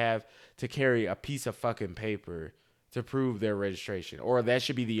everybody should have to carry a piece of fucking paper to prove their registration. Or that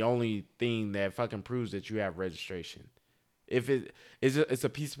should be the only thing that fucking proves that you have registration. If it's a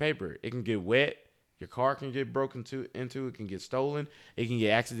piece of paper, it can get wet. Your car can get broken into. It can get stolen. It can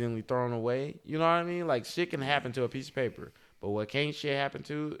get accidentally thrown away. You know what I mean? Like, shit can happen to a piece of paper. But what can't shit happen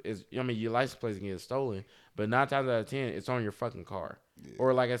to is, your license plate can get stolen. But 9 times out of 10, it's on your fucking car. Yeah.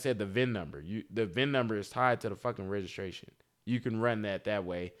 Or like I said, the VIN number. The VIN number is tied to the fucking registration. You can run that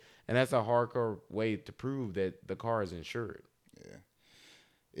way. And that's a hardcore way to prove that the car is insured. Yeah.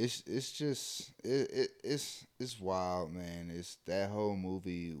 It's just it's wild, man. That whole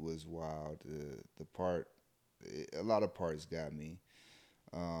movie was wild. A lot of parts got me.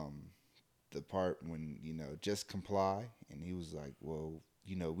 The part when just comply, and he was like, "Well,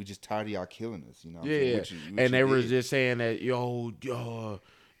 we just tired of y'all killing us." Yeah. And they were just saying that,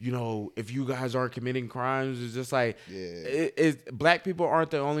 if you guys aren't committing crimes, it's just like, black people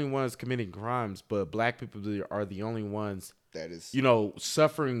aren't the only ones committing crimes, but black people are the only ones that is,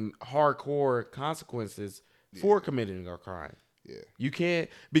 suffering hardcore consequences for committing a crime. Yeah. You can't,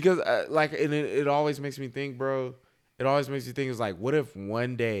 because and it always makes me think, bro, it always makes you think, it's like, what if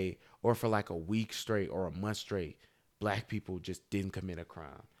one day or for like a week straight or a month straight, black people just didn't commit a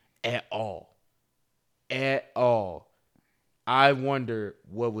crime at all? At all. I wonder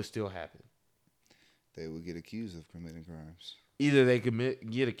what would still happen. They would get accused of committing crimes. Either they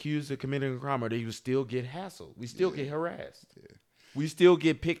get accused of committing a crime, or they would still get hassled. We still get harassed. Yeah. We still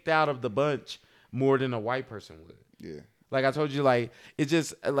get picked out of the bunch more than a white person would. Yeah. Like I told you, like it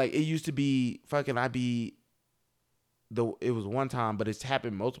just like it used to be fucking. It was one time, but it's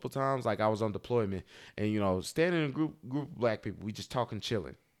happened multiple times. Like I was on deployment, and standing in a group of black people, we just talking,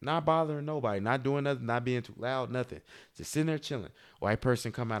 chilling. Not bothering nobody, not doing nothing, not being too loud, nothing. Just sitting there chilling. White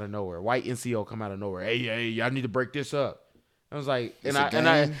person come out of nowhere. White NCO come out of nowhere. Hey, y'all need to break this up. I was like, y'all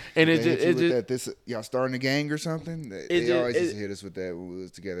starting a gang or something? They always used to hit us with that when we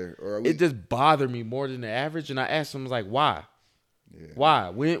was together. It just bothered me more than the average, and I asked them, I was like, why? Yeah. Why?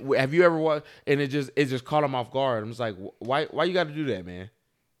 When have you ever walked? And it just caught them off guard. I'm just like, why you got to do that, man?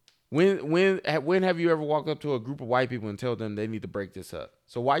 When have you ever walked up to a group of white people and tell them they need to break this up?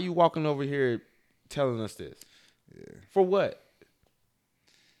 So why are you walking over here telling us this? Yeah. For what?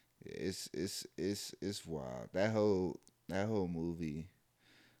 It's wild. That whole movie,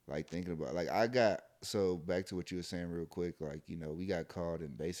 like thinking about, like so back to what you were saying real quick, like, we got called in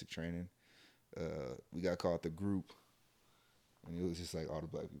basic training. We got called the group, and it was just like all the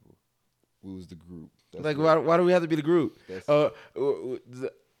black people. We was the group. That's like, why do we have to be the group?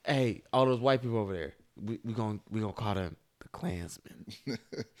 Hey, all those white people over there, we gonna call them the Klansmen.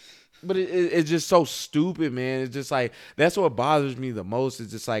 But it's just so stupid, man. It's just like, that's what bothers me the most.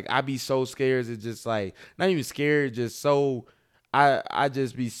 It's just like, I be so scared. It's just like, not even scared, just so, I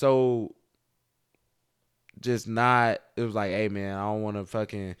just be so, just not, it was like, hey man, I don't want to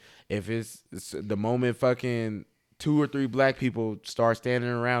fucking, if it's the moment fucking 2 or 3 black people start standing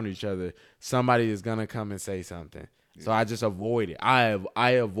around each other, somebody is gonna come and say something. Yeah. So I just avoid it. I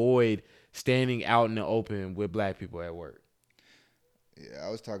avoid standing out in the open with black people at work. Yeah, I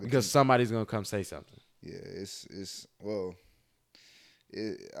was talking because somebody's gonna come say something. Yeah,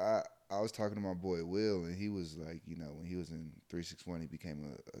 I was talking to my boy Will, and he was like, when he was in 361, he became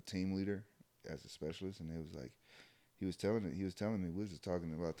a team leader as a specialist, and it was like, he was telling me, we was just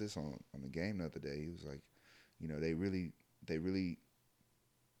talking about this on the game the other day. He was like, they really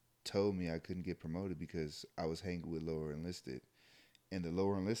told me I couldn't get promoted because I was hanging with lower enlisted, and the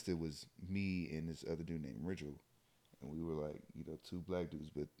lower enlisted was me and this other dude named Ridgel. And we were like, 2 black dudes,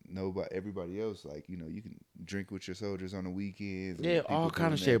 but everybody else, like, you can drink with your soldiers on the weekends. Yeah, all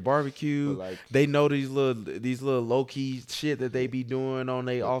kind of shit, barbecue. Like, they know these little low key shit that they be doing on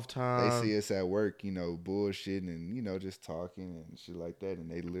their off time. They see us at work, bullshitting and just talking and shit like that.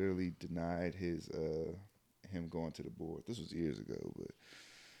 And they literally denied him going to the board. This was years ago, but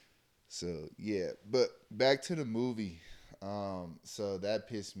so yeah. But back to the movie. So that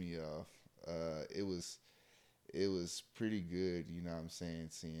pissed me off. It was pretty good, what I'm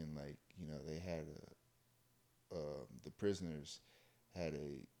saying, seeing like, they had the prisoners had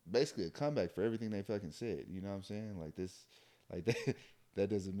basically a comeback for everything they fucking said, what I'm saying? Like this, like that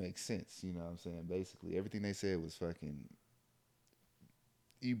doesn't make sense, what I'm saying? Basically, everything they said was fucking,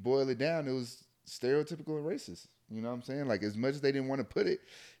 you boil it down, it was stereotypical and racist, what I'm saying? Like, as much as they didn't want to put it,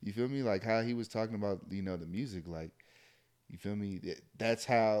 you feel me? Like how he was talking about, the music, like, you feel me? That's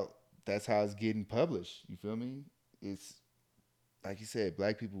how it's getting published. You feel me? It's like you said,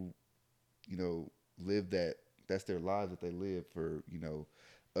 black people, live that's their lives that they live for,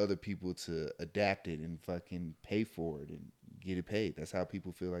 other people to adapt it and fucking pay for it and get it paid. That's how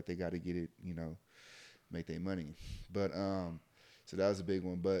people feel like they got to get it, make their money. But so that was a big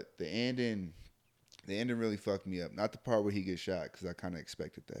one. But the ending really fucked me up. Not the part where he gets shot, because I kind of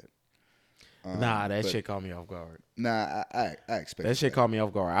expected that. That shit caught me off guard. Nah, I expect that shit caught me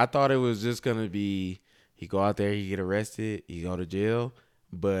off guard. I thought it was just gonna be he go out there, he get arrested, he go to jail,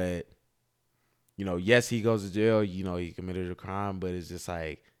 but yes, he goes to jail. He committed a crime, but it's just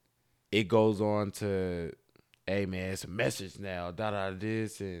like it goes on to, hey man, it's a message now,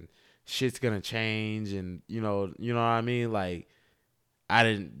 this, and shit's gonna change, and you know what I mean. Like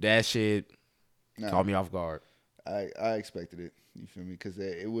that shit caught me off guard. I expected it. You feel me? Because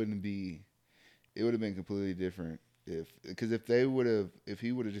it would have been completely different if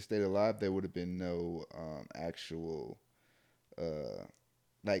he would have just stayed alive, there would have been no actual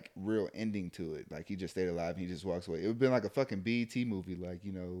like real ending to it. Like, he just stayed alive and he just walks away. It would have been like a fucking BET movie. Like,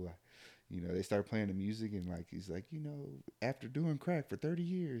 they start playing the music and like he's like, after doing crack for 30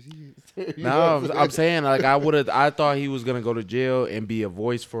 years, I'm saying, like, I thought he was gonna go to jail and be a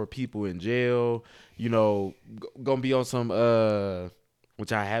voice for people in jail. Gonna be on some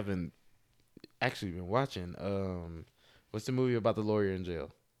which I haven't actually been watching. What's the movie about the lawyer in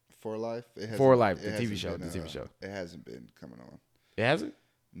jail? For Life. For Life, the TV show. It hasn't been coming on. It hasn't.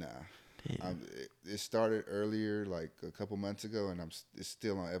 Nah. It started earlier, like a couple months ago, and it's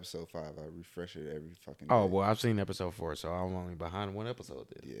still on episode 5. I refresh it every fucking day. Oh well, I've seen episode 4, so I'm only behind one episode.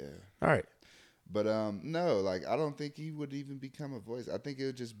 Then. Yeah. All right. But no, like I don't think he would even become a voice. I think it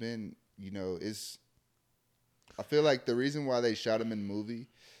would just been, I feel like the reason why they shot him in the movie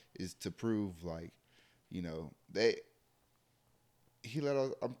is to prove, like, I'm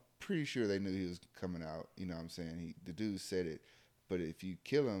pretty sure they knew he was coming out. You know what I'm saying? The dude said it. But if you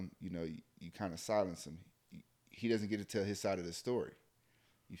kill him, you kind of silence him. He doesn't get to tell his side of the story.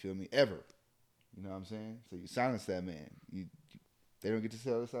 You feel me? Ever. You know what I'm saying? So you silence that man. They don't get to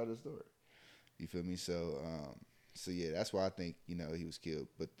tell his side of the story. You feel me? So yeah, that's why I think he was killed.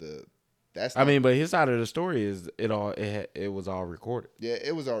 But but his side of the story is it was all recorded. Yeah,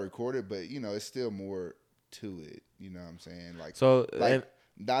 it was all recorded, but it's still more to it. You know what I'm saying?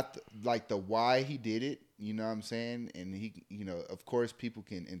 Not like the why he did it, you know what I'm saying? And he, of course people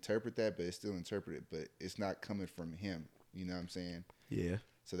can interpret that, but it's still interpreted, but it's not coming from him, you know what I'm saying? Yeah.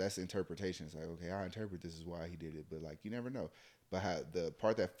 So that's the interpretation. It's like, okay, I interpret this is why he did it, but like, you never know. But how the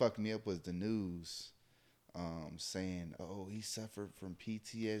part that fucked me up was the news saying, oh, he suffered from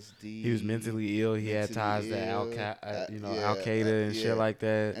PTSD. He was mentally ill. He had ties to Al-Qaeda and shit like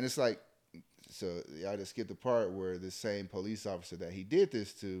that. And it's like, so I just skipped the part where the same police officer that he did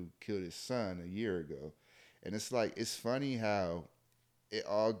this to killed his son a year ago. And it's like, it's funny how it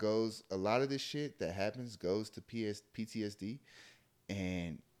all goes, a lot of this shit that happens goes to PTSD.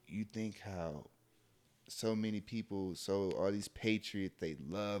 And you think how so many people, all these patriots, they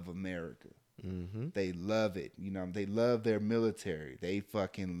love America. Mm-hmm. They love it. They love their military. They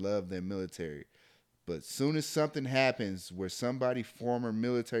fucking love their military. But soon as something happens where somebody former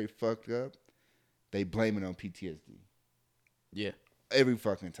military fucked up, they blame it on PTSD. Yeah. Every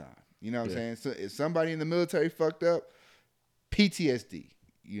fucking time. You know what I'm saying? So if somebody in the military fucked up, PTSD.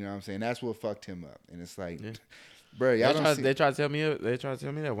 You know what I'm saying? That's what fucked him up. And it's like, bro, they tried to tell me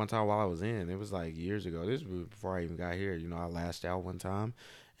that one time while I was in. It was like years ago. This was before I even got here. I lashed out one time.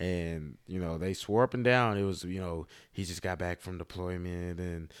 And, they swore up and down. It was, he just got back from deployment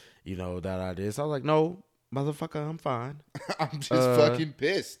and, this. I was like, no, motherfucker, I'm fine. I'm just fucking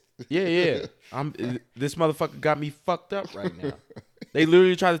pissed. Yeah. This motherfucker got me fucked up right now. They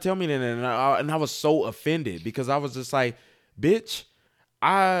literally tried to tell me that, and I was so offended because I was just like, bitch,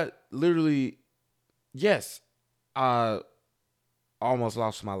 I literally, yes, I almost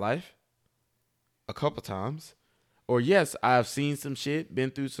lost my life a couple times. Or yes, I've seen some shit,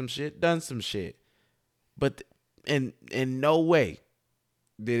 been through some shit, done some shit. But in no way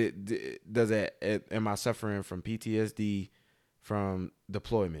am I suffering from PTSD from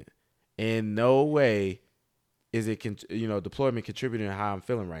deployment. In no way is it deployment contributing to how I'm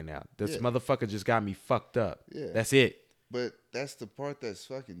feeling right now. This motherfucker just got me fucked up. Yeah. That's it. But that's the part that's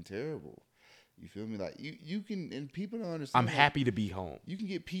fucking terrible. You feel me? Like you can, and people don't understand. I'm happy to be home. You can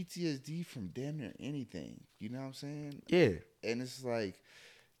get PTSD from damn near anything. You know what I'm saying? Yeah. And it's like,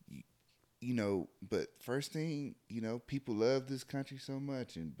 but first thing, people love this country so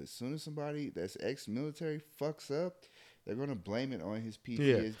much, but as soon as somebody that's ex-military fucks up, they're gonna blame it on his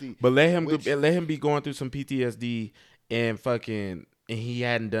PTSD. Yeah. But let him be going through some PTSD and he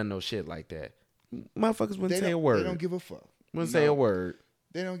hadn't done no shit like that. Motherfuckers wouldn't say a word. They don't give a fuck. Wouldn't say a word.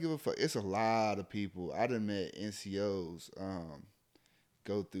 They don't give a fuck. It's a lot of people. I done met NCOs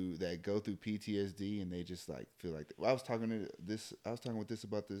go through PTSD and they just like feel like I was talking with this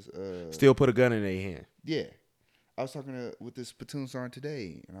about this. Still put a gun in their hand. Yeah, I was talking with this platoon sergeant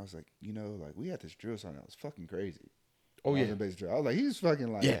today, and I was like, like we had this drill sergeant that was fucking crazy. Oh yeah, I was like, he's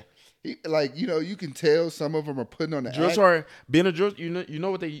fucking like, you can tell some of them are putting on the drill sergeant. Being a drill,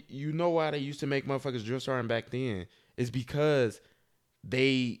 why they used to make motherfuckers drill sergeant back then is because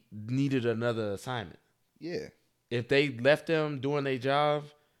they needed another assignment. Yeah. If they left them doing their job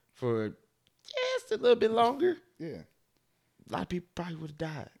for just a little bit longer, a lot of people probably would have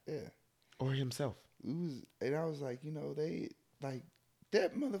died. Yeah. Or himself. And I was like, they like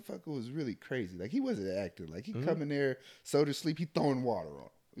that motherfucker was really crazy. Like he wasn't an actor. Like he come in there, so to sleep, he throwing water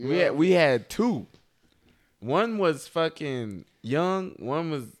on. We had two. One was fucking young. One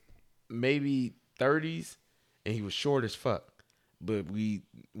was maybe 30s, and he was short as fuck. But we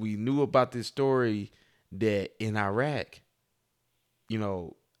knew about this story that in Iraq,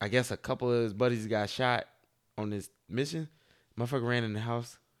 I guess a couple of his buddies got shot on this mission. Motherfucker ran in the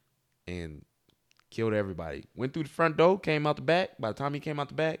house and killed everybody. Went through the front door, came out the back. By the time he came out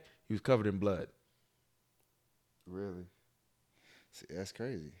the back, he was covered in blood. Really? See, that's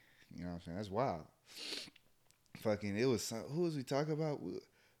crazy. You know what I'm saying? That's wild. Fucking, it was who was we talking about?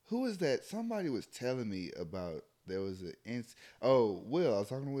 Who was that? Somebody was telling me about. There was Will. I was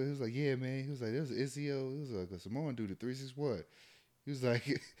talking to Will. He was like, yeah, man. He was like, there was an NCO. He was like a Samoan dude at 361. He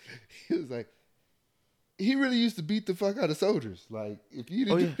was like, he really used to beat the fuck out of soldiers. Like, if you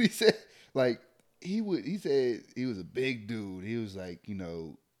didn't do what he said, like, he said he was a big dude. He was like,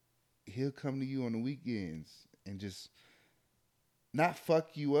 he'll come to you on the weekends and just not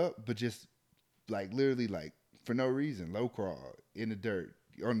fuck you up, but just like literally like for no reason, low crawl in the dirt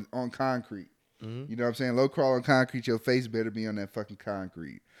on concrete. Mm-hmm. You know what I'm saying? Low crawl on concrete, your face better be on that fucking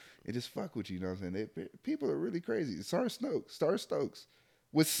concrete. And just fuck with you, know what I'm saying? People are really crazy. Star Stokes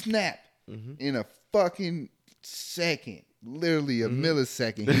would snap in a fucking second. Literally a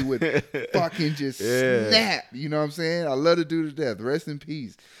millisecond. He would fucking just snap. You know what I'm saying? I love the dude to death. Rest in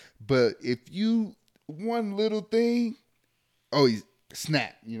peace. But if you, one little thing, he's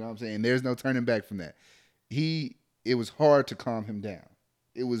snap. You know what I'm saying? There's no turning back from that. It was hard to calm him down.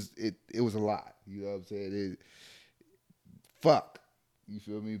 It was a lot. You know what I'm saying? Fuck. You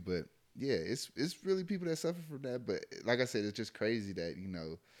feel me? But yeah, it's really people that suffer from that. But like I said, it's just crazy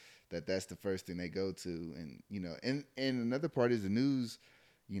that, that's the first thing they go to. And, and another part is the news.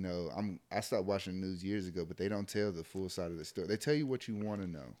 I stopped watching the news years ago, but they don't tell the full side of the story. They tell you what you want to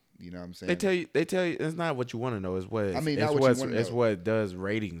know. You know what I'm saying? They tell you it's not what you want to know. It's what it's what does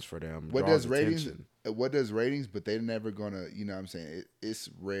ratings for them. What does ratings? What does ratings? But they're never gonna. You know what I'm saying? It's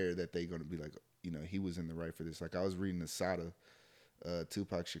rare that they're gonna be like, he was in the right for this. Like I was reading the Sada,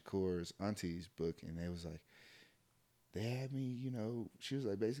 Tupac Shakur's auntie's book, and they was like, they had me. She was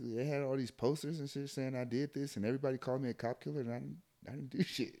like, basically they had all these posters and shit saying I did this, and everybody called me a cop killer, and I didn't do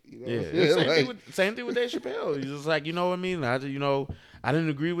shit. Same thing with Dave Chappelle. He's just like, you know what I mean? I didn't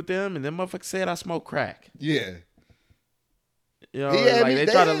agree with them, and them motherfuckers said I smoke crack. Yeah. They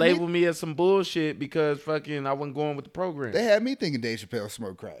try to label me as some bullshit because fucking I wasn't going with the program. They had me thinking Dave Chappelle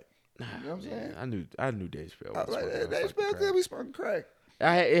smoked crack. You know what I'm saying? I knew Dave Chappelle. I was like, Dave Chappelle could be smoking crack.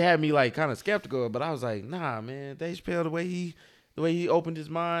 It had me like kind of skeptical, but I was like, nah, man, Dave Chappelle, the way he opened his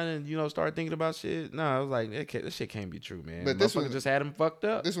mind and started thinking about shit. Nah, I was like, this shit can't be true, man. But this one just had him fucked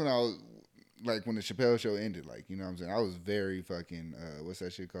up. This one I was like, when the Chappelle show ended, like, you know what I'm saying? I was very fucking what's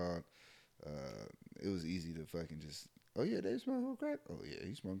that shit called? It was easy to fucking just, oh yeah, Dave smoking crack. Oh yeah,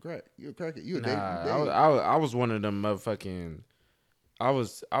 he smoking crack. You a crackhead. You a Dave. I was one of them motherfucking. I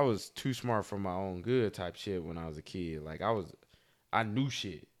was too smart for my own good type shit when I was a kid. Like I knew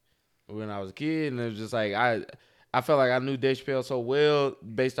shit when I was a kid, and it was just like I felt like I knew Dave Chappelle so well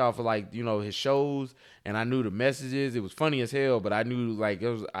based off of like his shows, and I knew the messages. It was funny as hell, but I knew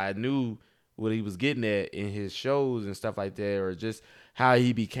I knew what he was getting at in his shows and stuff like that, or just how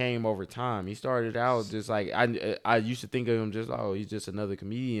he became over time. He started out just like I used to think of him just he's just another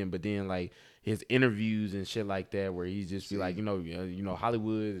comedian, but then like his interviews and shit like that, where he just be like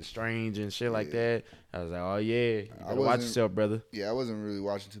Hollywood is strange and shit like that. I was like, oh yeah, you better watch yourself, brother. Yeah, I wasn't really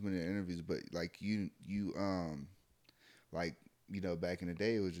watching too many interviews, but like you like back in the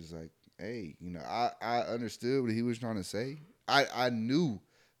day, it was just like, hey, I understood what he was trying to say. I knew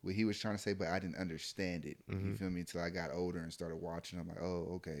what he was trying to say, but I didn't understand it. Mm-hmm. You feel me? Until I got older and started watching. I'm like, oh,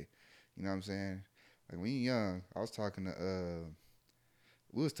 okay. You know what I'm saying? Like when you're young, I was talking to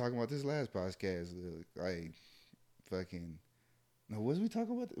we was talking about this last podcast. Like fucking no, what was we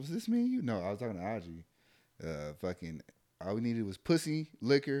talking about? Was this me and you? No, I was talking to Aji. Fucking all we needed was pussy,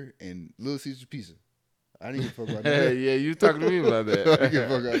 liquor, and Little Caesar's pizza. I didn't give a fuck about that. Yeah, you talking to me about that. I didn't give a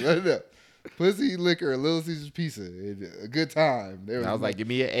fuck about that. Pussy, liquor, and Little Caesar's pizza. A good time. I was like, give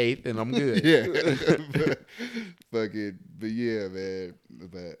me an eighth and I'm good. Yeah. but yeah, man.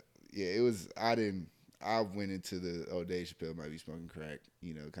 But yeah, it was, I went into the, Dave Chappelle might be smoking crack,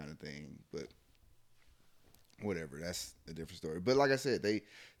 kind of thing. But whatever, that's a different story. But like I said,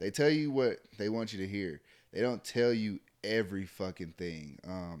 they tell you what they want you to hear. They don't tell you every fucking thing.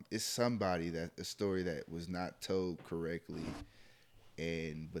 It's somebody a story that was not told correctly,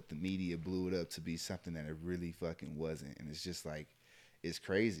 but the media blew it up to be something that it really fucking wasn't, and it's just like, it's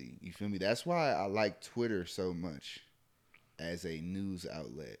crazy. You feel me? That's why I like Twitter so much as a news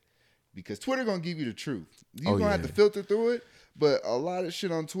outlet, because Twitter gonna give you the truth. You're gonna have to filter through it, but a lot of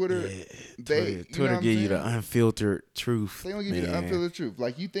shit on Twitter, Twitter give you the unfiltered truth. They don't give you the unfiltered truth.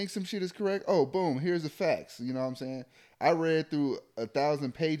 Like, you think some shit is correct? Oh, boom, here's the facts. You know what I'm saying? I read through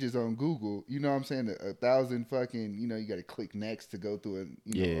 1,000 pages on Google. You know what I'm saying? 1,000 fucking, you got to click next to go through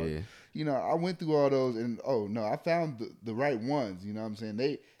it. I went through all those, and I found the right ones. You know what I'm saying?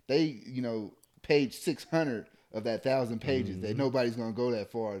 They page 600 of that 1,000 pages that nobody's gonna go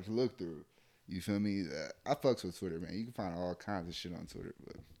that far to look through. You feel me? I fucks with Twitter, man. You can find all kinds of shit on Twitter,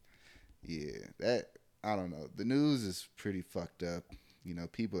 but Yeah, that I don't know. The news is pretty fucked up. You know,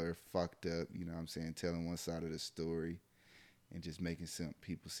 people are fucked up. You know what I'm saying? Telling one side of the story and just making some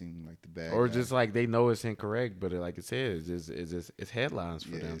people seem like the bad Or guy. just like they know it's incorrect, but like it says, it's headlines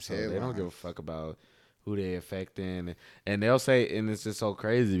for Yeah, them, it's so they don't give a headlines. fuck about who they affecting, and they'll say, and it's just so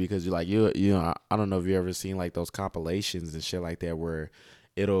crazy because you're like you know I don't know if you ever seen like those compilations and shit like that where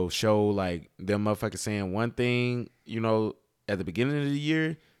it'll show like them motherfuckers saying one thing, you know, at the beginning of the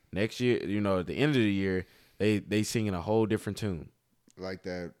year, next year, you know, at the end of the year, they singing a whole different tune. Like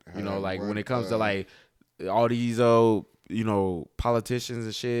that. How You know, that like when one. it comes to like all these you know, politicians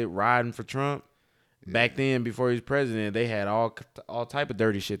and shit riding for Trump. Back then, before he was president, they had all type of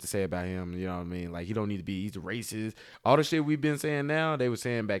dirty shit to say about him. You know what I mean? Like he don't need to be. He's a racist. All the shit we've been saying now, they were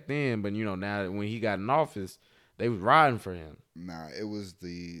saying back then. But you know, now when he got in office, they was riding for him. Nah, it was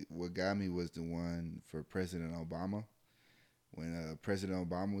what got me was the one for President Obama when President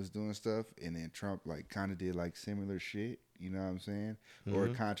Obama was doing stuff, and then Trump like kind of did like similar shit. You know what I'm saying? Or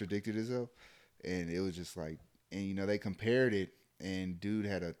contradicted himself, and it was just like, and you know they compared it, and dude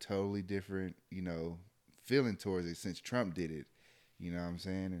had a totally different feeling towards it since Trump did it. You know what I'm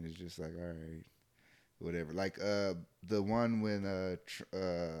saying? And it's just like, all right, whatever. Like the one when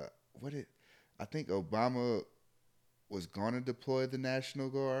what it I think Obama was gonna deploy the National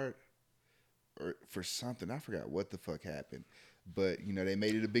Guard or for something. I forgot what the fuck happened. But you know they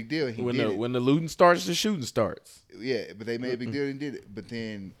made it a big deal. He When did the it. when the looting starts, the shooting starts. Yeah, but they made a big deal and did it. But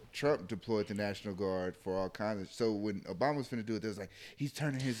then Trump deployed the National Guard for all kinds of. So when Obama was finna do it, they was like, he's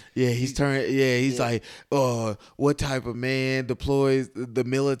turning his. He's like, what type of man deploys the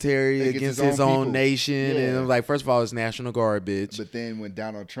military against his own nation? Yeah. And I'm like, first of all, it's National Guard, bitch. But then when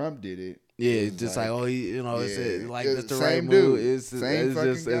Donald Trump did it, it's just like, it's like it's that's the same right dude. move. It's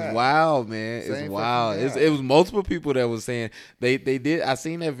Just it's wild, man. Same it's wild. guy. It was multiple people that was saying they did. I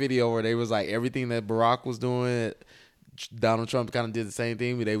seen that video where they was like everything that Barack was doing, Donald Trump kind of did the same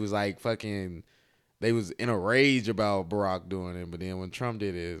thing, but they was like fucking. They was in a rage about Barack doing it, but then when Trump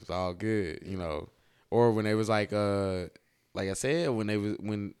did it, it was all good, you know. Or when they was like I said,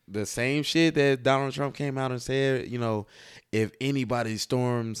 when the same shit that Donald Trump came out and said, you know, if anybody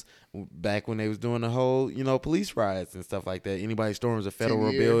storms back when they was doing the whole, you know, police riots and stuff like that, anybody storms a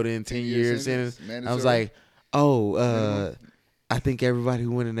federal building, 10 years in, I was like, I think everybody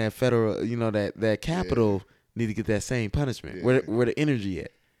who went in that federal, you know, that Capitol need to get that same punishment. Yeah. Where the energy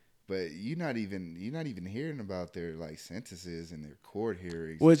at? But you're not even hearing about their like sentences and their court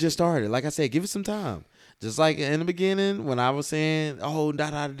hearings. Well, it just started. Like I said, give it some time. Just like in the beginning when I was saying, not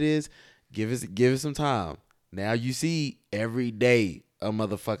out of this, give it some time. Now you see every day a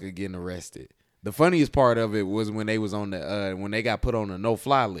motherfucker getting arrested. The funniest part of it was when they was on the when they got put on the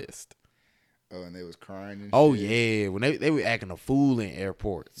no-fly list. Oh, and they was crying and shit. Yeah, when they were acting a fool in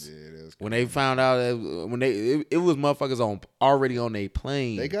airports. Yeah, they was crying. When they found out that it was motherfuckers already on their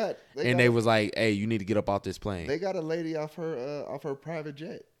plane. They was like, "Hey, you need to get up off this plane." They got a lady off her private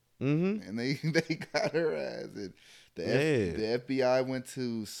jet. Mm-hmm. And they got her ass. And the FBI went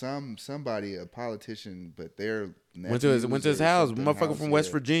to somebody, a politician, but they're went to his house. Motherfucker from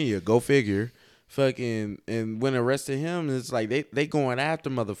West Virginia. Go figure. Fucking, and when arrested him, it's like they going after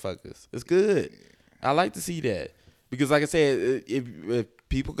motherfuckers. It's good. I like to see that because, like I said, if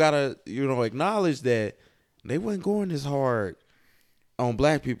people gotta acknowledge that they wasn't going this hard on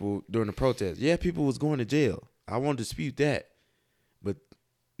black people during the protest. Yeah, people was going to jail. I won't dispute that, but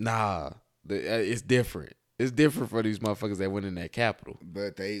nah, it's different. It's different for these motherfuckers that went in that Capitol.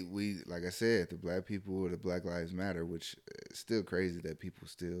 But like I said, the black people, the Black Lives Matter, which is still crazy that people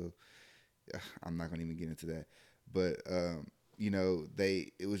still. I'm not gonna even get into that, but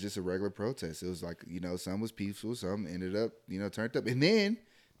it was just a regular protest. It was like some was peaceful, some ended up turned up, and then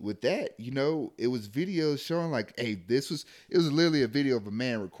with that, it was videos showing like, hey, it was literally a video of a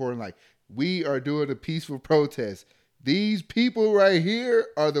man recording like, we are doing a peaceful protest. These people right here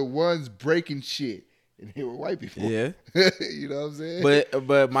are the ones breaking shit. And they were white people. Yeah. You know what I'm saying?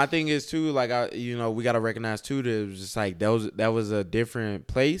 But my thing is too, like we gotta recognize too that it was just like that was a different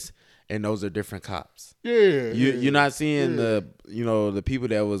place and those are different cops. Yeah. You're not seeing the people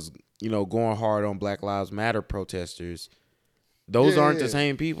that was, going hard on Black Lives Matter protesters. Those aren't the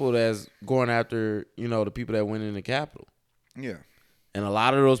same people that's going after, the people that went in the Capitol. Yeah. And a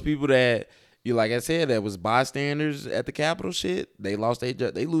lot of those people that like I said, that was bystanders at the Capitol shit, they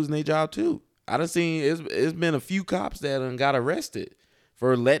losing their job too. I done seen it's been a few cops that done got arrested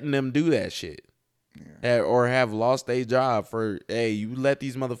for letting them do that shit. Yeah. Or have lost their job for, hey, you let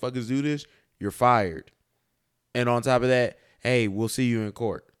these motherfuckers do this, you're fired. And on top of that, hey, we'll see you in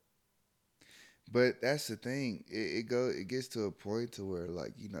court. But that's the thing. It gets to a point to where,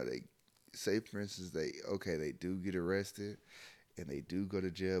 like, say for instance they do get arrested and they do go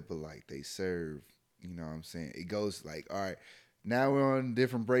to jail, but like they serve, you know what I'm saying? It goes like, all right, now we're on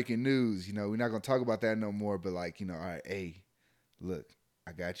different breaking news. You know, we're not gonna talk about that no more. But like, you know, all right, hey, look,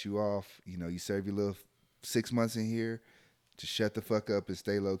 I got you off. You know, you serve your little 6 months in here. Just shut the fuck up and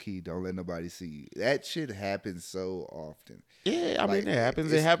stay low key. Don't let nobody see you. That shit happens so often. Yeah, I mean, it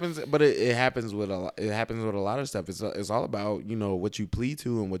happens. It happens, but it happens with a lot. It happens with a lot of stuff. It's all about, you know, what you plead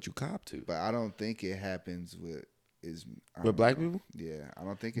to and what you cop to. But I don't think it happens with black people. Yeah, I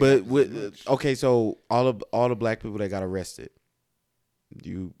don't think. But okay, so all the black people that got arrested,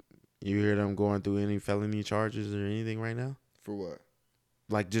 you hear them going through any felony charges or anything right now? For what?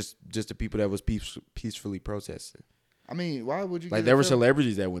 Like just the people that was peacefully protesting. I mean, why would you? Like there were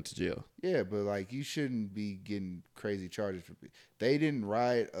celebrities that went to jail. Yeah, but like you shouldn't be getting crazy charges for. They didn't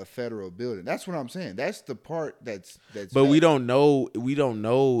riot a federal building. That's what I'm saying. That's the part that's. But bad. We don't know. We don't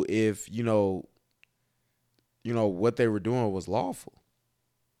know if you know what they were doing was lawful.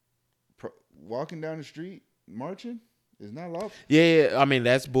 Walking down the street, marching is not lawful. Yeah, I mean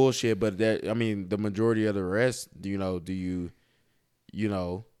that's bullshit. But I mean the majority of the arrests.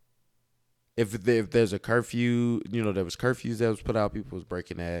 If there's a curfew, there was curfews that was put out. People was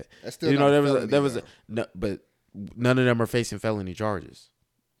breaking that. That's still there was but none of them are facing felony charges.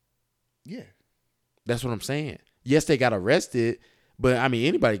 Yeah, that's what I'm saying. Yes, they got arrested, but I mean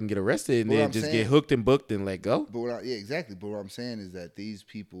anybody can get arrested and then just get hooked and booked and let go. But exactly. But what I'm saying is that these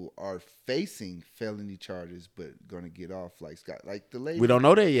people are facing felony charges, but gonna get off like Scott, like the lady. We don't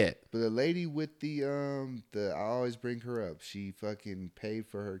know that yet. But the lady with the I always bring her up. She fucking paid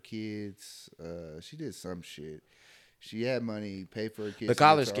for her kids. She did some shit. She had money, paid for her kids. The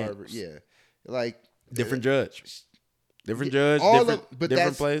college scandals. Yeah, like different judge, different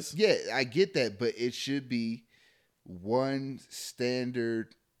place. Yeah, I get that, but it should be one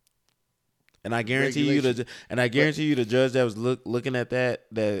standard. And I guarantee you the judge that was looking at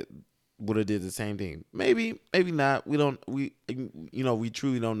that would have did the same thing. Maybe not. We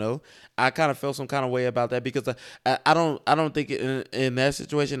truly don't know. I kind of felt some kind of way about that because I don't think in that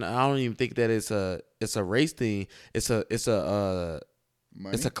situation I don't even think that it's a race thing. It's a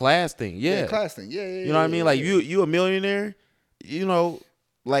class thing. Yeah, class thing. Yeah. You know what I mean? Like you a millionaire.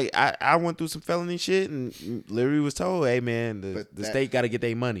 Like I went through some felony shit and literally was told, "Hey man, the state got to get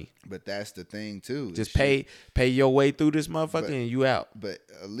their money." But that's the thing too. Just pay your way through this motherfucker and you out. But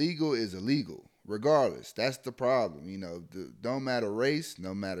illegal is illegal, regardless. That's the problem. Don't matter race,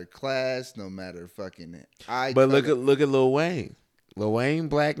 no matter class, no matter fucking eye. But look at Lil Wayne. Lil Wayne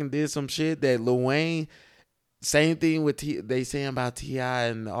black and did some shit that Lil Wayne. Same thing with they saying about T.I.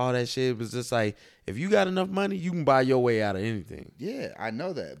 and all that shit. It was just like, if you got enough money, you can buy your way out of anything. Yeah, I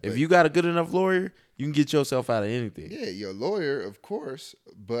know that. If you got a good enough lawyer, you can get yourself out of anything. Yeah, your lawyer, of course,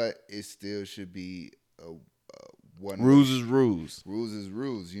 but it still should be one. Rules is rules. Rules is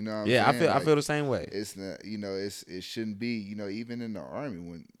rules. You know what I'm saying? Yeah, I feel the same way. It's not. It shouldn't be. Even in the army,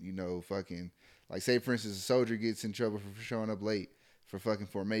 when fucking like say for instance, a soldier gets in trouble for showing up late for fucking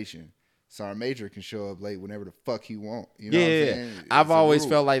formation. Sergeant Major can show up late whenever the fuck he want. You know what I'm saying? I've always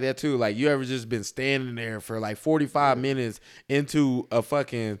felt like that too. Like you ever just been standing there for like 45 minutes into a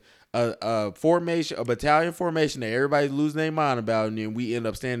fucking a formation, a battalion formation that everybody's losing their mind about, and then we end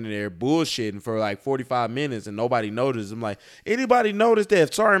up standing there bullshitting for like 45 minutes and nobody noticed. I'm like, anybody noticed that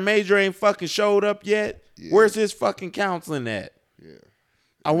if Sergeant Major ain't fucking showed up yet? Yeah. Where's his fucking counseling at? Yeah.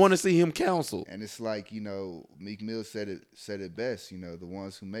 I want to see him counsel. And it's like, Meek Mill said it best, the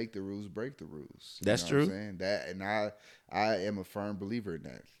ones who make the rules break the rules. That's true. What I'm saying? That, and I am a firm believer in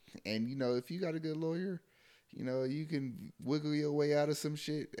that. And if you got a good lawyer, you can wiggle your way out of some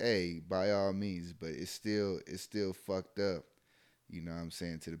shit. Hey, by all means, but it's still fucked up. You know what I'm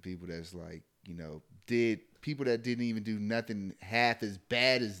saying, to the people that's like, people that didn't even do nothing half as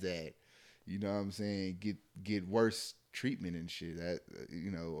bad as that. You know what I'm saying? Get worse treatment and shit, that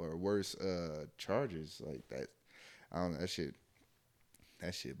or worse charges like that. I don't know, that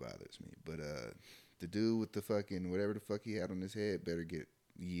shit bothers me. But the dude with the fucking whatever the fuck he had on his head better get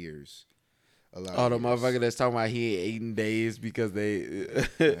years. The motherfucker that's talking about he ain't eating days because they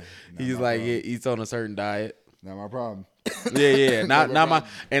he's like eats on a certain diet. Not my problem. Yeah. not my.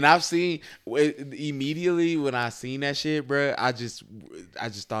 And I've seen immediately when I seen that shit, bro. I just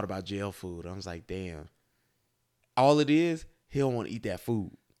thought about jail food. I was like, damn. All it is, he don't want to eat that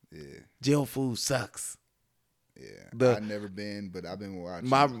food. Yeah. Jail food sucks. Yeah. I've never been, but I've been watching.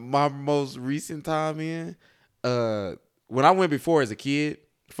 My most recent time in, when I went before as a kid,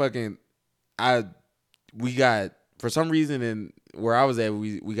 we got, for some reason in where I was at,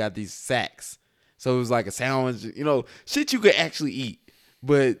 we got these sacks. So it was like a sandwich, shit you could actually eat.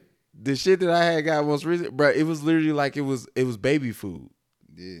 But the shit that I had got most recent, bro, it was literally like it was baby food.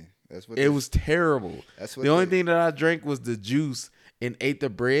 Yeah, that's what it was terrible. That's what the only thing that I drank was the juice and ate the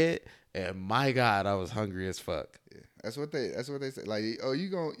bread, and my God, I was hungry as fuck. Yeah, that's what they say. Like, oh, you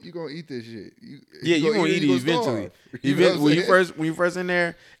gonna eat this shit? You gonna eat it eventually. When you first in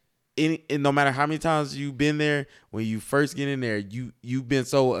there. No matter how many times you've been there, when you first get in there, you've been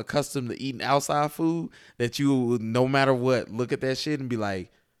so accustomed to eating outside food that you, no matter what, look at that shit and be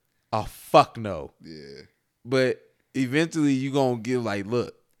like, oh, fuck no. Yeah. But eventually you gonna get like,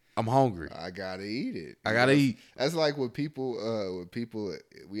 look, I'm hungry. I gotta eat it. I gotta eat. That's like with people,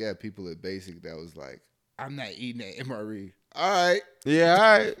 we had people at Basic that was like, I'm not eating that MRE. All right. Yeah,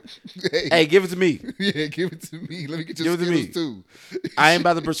 all right. Hey, give it to me. Yeah, give it to me. Let me get your skills too. I ain't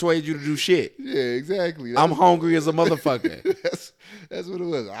about to persuade you to do shit. Yeah, exactly. I'm hungry as a motherfucker. That's what it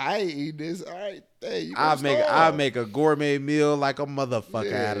was. I ain't eating this. All right. Hey, you I make a gourmet meal like a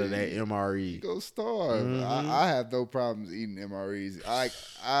motherfucker out of that MRE. You go starve. Mm-hmm. I have no problems eating MREs.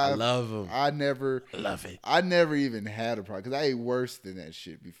 I love them. I never love it. I never even had a problem because I ate worse than that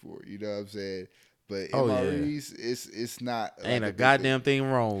shit before. You know what I'm saying? But MREs, it's not. Ain't like a goddamn thing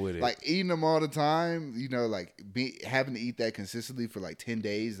wrong with it. Like eating them all the time, you know, like having to eat that consistently for like 10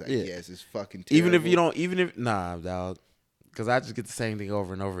 days. Like, yes, it's fucking terrible. Nah, dog. Because I just get the same thing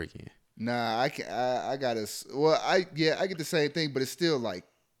over and over again. Nah, I gotta. Well, I get the same thing, but it's still like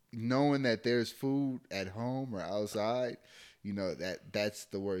knowing that there's food at home or outside. You know, that's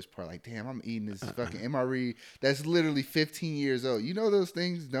the worst part. Like, damn, I'm eating this fucking MRE that's literally 15 years old. You know those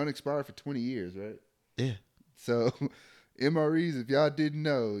things don't expire for 20 years, right? Yeah. So MREs, if y'all didn't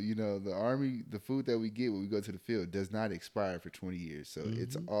know, you know, the Army, the food that we get when we go to the field does not expire for 20 years. So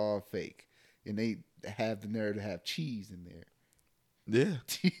it's all fake. And they have the nerve to have cheese in there. Yeah.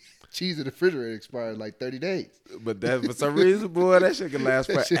 Cheese in the refrigerator expired like 30 days. But that, for some reason, boy, that shit can last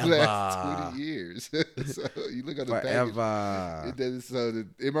forever. That shit lasts 20 years. So you look at the package. So the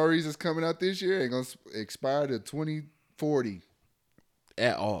MREs is coming out this year ain't going to expire to 2040.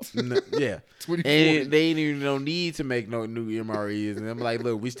 At all. Yeah. 2040. And they ain't even no need to make no new MREs. And I'm like,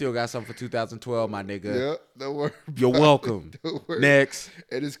 look, we still got something for 2012, my nigga. Yeah, don't worry. You're welcome. Don't worry. Next.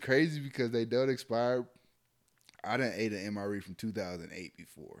 And it's crazy because they don't expire. I done ate an MRE from 2008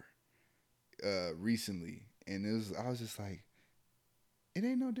 before. Recently, and I was just like, it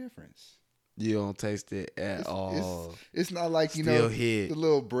ain't no difference. You don't taste it at all. It's not like, you know, the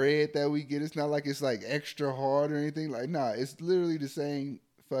little bread that we get. It's not like it's like extra hard or anything. Like, nah, it's literally the same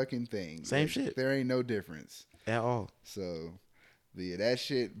fucking thing. Same shit. There ain't no difference at all. So, but yeah, that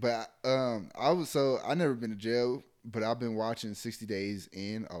shit. But I never been to jail. But I've been watching 60 Days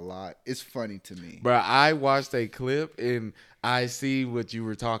In a lot. It's funny to me. Bro, I watched a clip and I see what you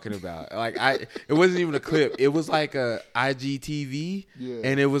were talking about. Like it wasn't even a clip. It was like a IGTV,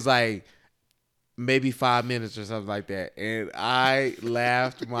 and it was like maybe 5 minutes or something like that. And I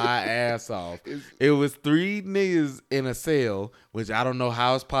laughed my ass off. It was 3 niggas in a cell, which I don't know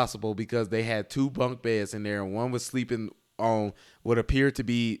how it's possible because they had 2 bunk beds in there, and one was sleeping on what appeared to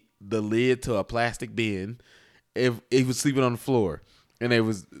be the lid to a plastic bin. If he was sleeping on the floor, and it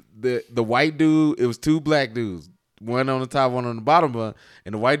was the white dude. It was 2 black dudes, one on the top, one on the bottom bunk,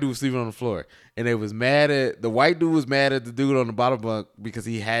 and the white dude was sleeping on the floor. And they was the white dude was mad at the dude on the bottom bunk because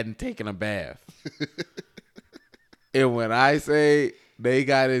he hadn't taken a bath. And when I say they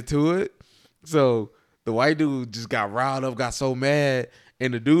got into it, so the white dude just got riled up, got so mad,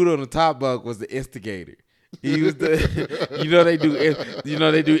 and the dude on the top bunk was the instigator. He was they do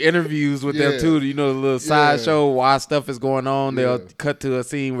interviews with them too. You know, the little sideshow while stuff is going on. They'll cut to a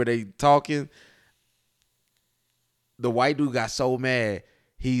scene where they talking. The white dude got so mad,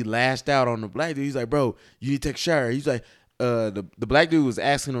 he lashed out on the black dude. He's like, bro, you need to take a shower. He's like, the black dude was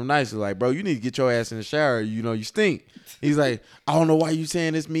asking him nicely, like, bro, you need to get your ass in the shower. You know, you stink. He's like, I don't know why you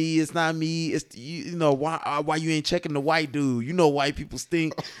saying it's me. It's not me. It's you know why you ain't checking the white dude. You know white people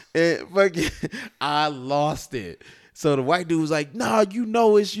stink. And fucking, I lost it. So the white dude was like, nah, you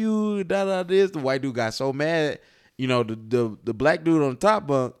know it's you. This. The white dude got so mad. You know, the black dude on the top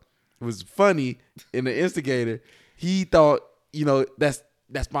bunk was funny, and the instigator, he thought, you know, that's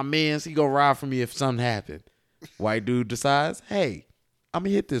my man's. He gonna ride for me if something happened. White dude decides, hey, I'm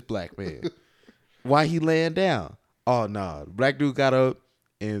gonna hit this black man. Why he laying down? Oh no, the black dude got up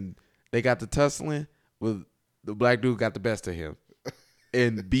and they got the tussling. With the black dude got the best of him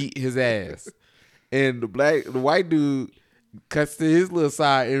and beat his ass. And the white dude cuts to his little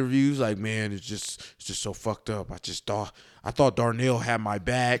side interviews like, man, it's just so fucked up. I thought Darnell had my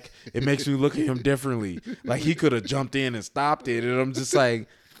back. It makes me look at him differently. Like he could have jumped in and stopped it. And I'm just like,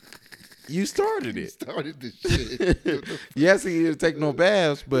 You started it. You started this shit. Yes, he didn't take no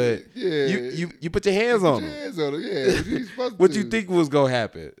baths, but you put your hands on him. Hands on him, yeah. What you think was gonna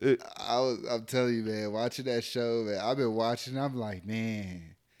happen? I'm telling you, man. Watching that show, man. I've been watching. I'm like,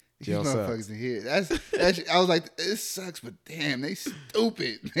 man. These motherfuckers in here. That's. I was like, it sucks, but damn, they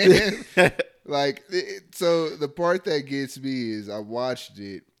stupid, man. So the part that gets me is I watched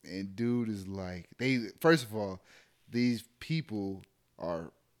it, and dude is like, first of all, these people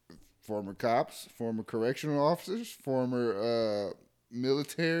are former cops, former correctional officers, former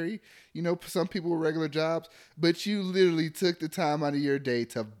military. You know, some people with regular jobs, but you literally took the time out of your day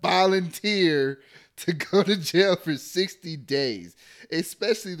to volunteer to go to jail for 60 days,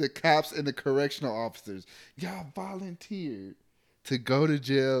 especially the cops and the correctional officers. Y'all volunteered to go to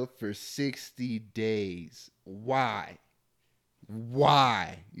jail for 60 days. Why?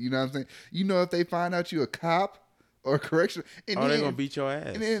 You know what I'm saying? You know, if they find out you a cop or a correctional, they're gonna beat your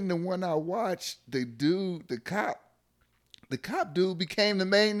ass. And then the one I watched, the cop dude became the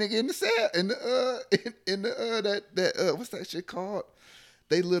main nigga in the cell, what's that shit called?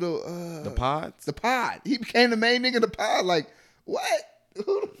 They little the pods. The pod. He became the main nigga in the pod. Like what?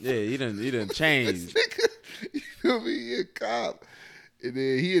 Yeah, he didn't change. You feel me? He a cop, and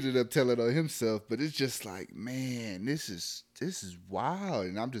then he ended up telling on himself. But it's just like, man, this is wild.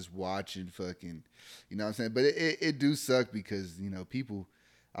 And I'm just watching fucking, you know what I'm saying? But it do suck because, you know, people.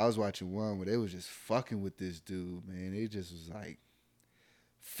 I was watching one where they was just fucking with this dude, man. It just was like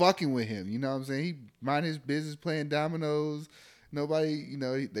fucking with him. You know what I'm saying? He mind his business playing dominoes. Nobody, you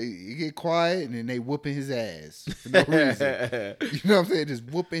know, he get quiet and then they whooping his ass for no reason. You know what I'm saying? Just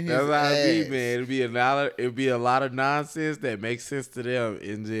whooping his ass. That's how it be, man. It'd be a lot of nonsense that makes sense to them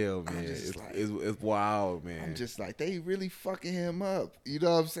in jail, man. It's wild, man. I'm just like, they really fucking him up. You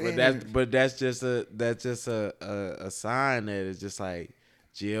know what I'm saying? But that's just a sign that it's just like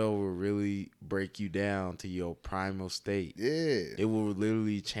jail will really break you down to your primal state. Yeah. It will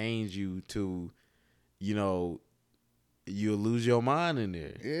literally change you to, you know, you'll lose your mind in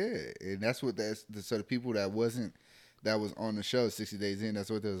there. Yeah, and that's so the people that was on the show 60 Days In, that's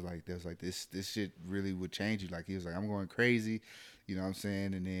what they was like. They was like, this shit really would change you. Like, he was like, I'm going crazy, you know what I'm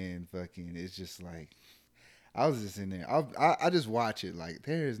saying? And then fucking, it's just like, I was just in there. I just watch it like,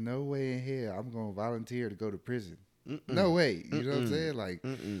 there is no way in hell I'm going to volunteer to go to prison. No way. You know what I'm saying? Like,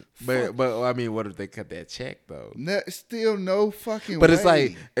 but I mean, what if they cut that check though? Still no fucking way. But it's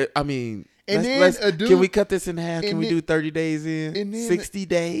like, I mean, can we cut this in half? Can we do 30 days in? 60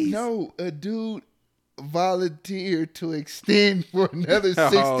 days? No, a dude volunteered to extend for another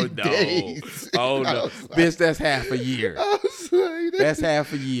 60 days. Oh no, bitch, that's half a year. I was like, that's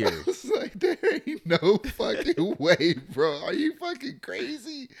half a year. I was like, there ain't no fucking way, bro. Are you fucking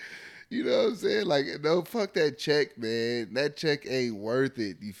crazy? You know what I'm saying? Like, no, fuck that check, man. That check ain't worth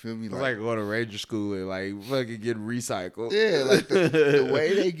it. You feel me? It's like going to Ranger School and like fucking get recycled. Yeah, like the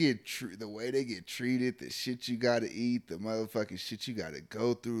way they get treated, the shit you gotta eat, the motherfucking shit you gotta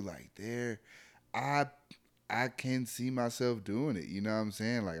go through. Like, I can see myself doing it. You know what I'm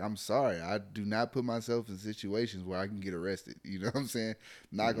saying? Like, I'm sorry, I do not put myself in situations where I can get arrested. You know what I'm saying?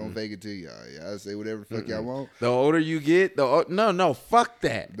 I'm not gonna fake it to y'all. Y'all say whatever the fuck y'all want. The older you get, no, fuck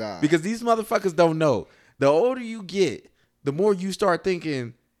that. Nah. Because these motherfuckers don't know. The older you get, the more you start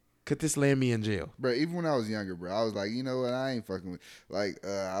thinking, could this land me in jail? Bro, even when I was younger, bro, I was like, you know what? I ain't fucking with. Like,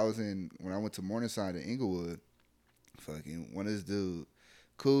 when I went to Morningside in Inglewood, fucking one of this dude.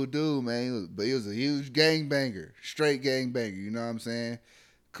 Cool dude, man. But he was a huge gangbanger. Straight gangbanger, you know what I'm saying?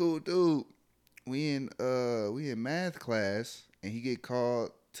 Cool dude. We in math class and he get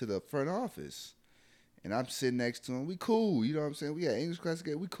called to the front office. And I'm sitting next to him. We cool, you know what I'm saying? We had English class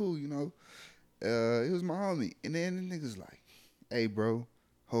together. We cool, you know. It was my homie. And then the nigga's like, hey bro,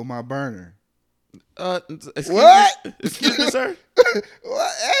 hold my burner. What? Excuse me, sir?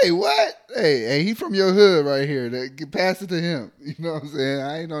 What? Hey, what? Hey, he from your hood right here. Pass it to him. You know what I'm saying?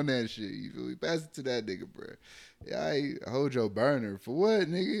 I ain't on that shit. You feel me? Pass it to that nigga, bro. Yeah, I hold your burner. For what,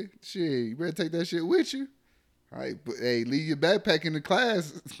 nigga? Shit, you better take that shit with you. All right, but hey, leave your backpack in the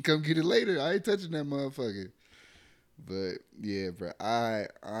class. Come get it later. I ain't touching that motherfucker. But yeah, bro, I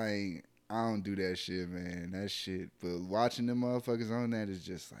don't do that shit, man. That shit. But watching them motherfuckers on that is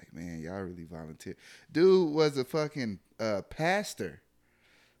just like, man, y'all really volunteer. Dude was a fucking pastor.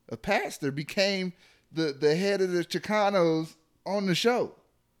 A pastor became the head of the Chicanos on the show.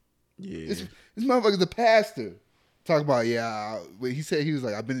 Yeah. This motherfucker's a pastor. Talk about, yeah. He said he was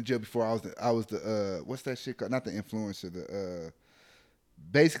like, I've been in jail before. I was the what's that shit called? Not the influencer.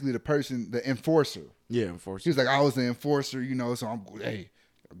 Basically the person, the enforcer. Yeah, enforcer. He was like, I was the enforcer, you know. So I'm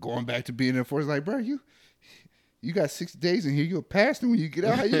going back to being an enforcer. Like, bro, you You got 60 days in here. You're a pastor when you get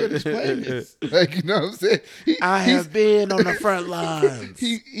out. How you gonna explain this? Like, you know what I'm saying? I have been on the front lines.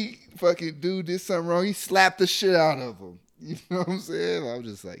 He fucking dude did something wrong. He slapped the shit out of him. You know what I'm saying? I'm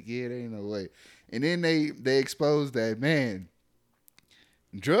just like, yeah, there ain't no way. And then they exposed that, man,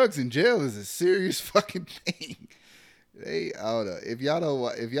 drugs in jail is a serious fucking thing. I don't know. If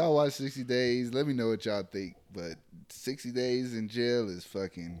y'all watch 60 Days, let me know what y'all think. But 60 Days in Jail is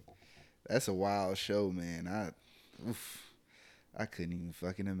fucking, that's a wild show, man. I couldn't even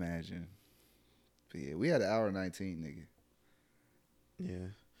fucking imagine. But yeah, we had 1:19, nigga. Yeah.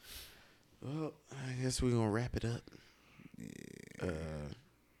 Well, I guess we're gonna wrap it up. Yeah.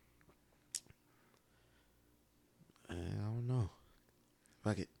 I don't know.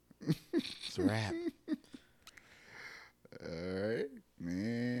 Fuck it. It's a wrap. All right,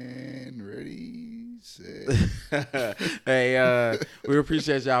 man. Ready, set. Hey, we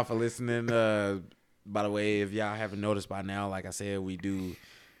appreciate y'all for listening. By the way, if y'all haven't noticed by now, like I said, we do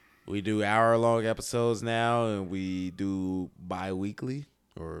hour-long episodes now, and we do bi-weekly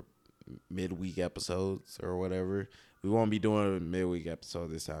or midweek episodes or whatever. We won't be doing a midweek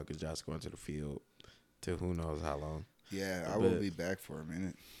episode this time because Josh's going to the field to who knows how long. Yeah, I will be back for a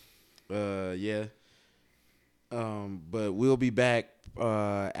minute. Yeah. But we'll be back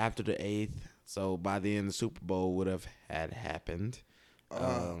after the 8th. So by then the Super Bowl would have had happened.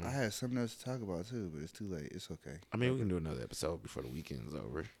 I had something else to talk about too, but it's too late. It's okay. I mean, we can do another episode before the weekend's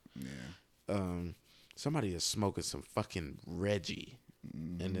over. Yeah. Somebody is smoking some fucking Reggie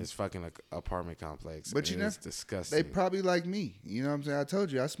in this fucking apartment complex. But you know, it's disgusting. They probably like me. You know what I'm saying? I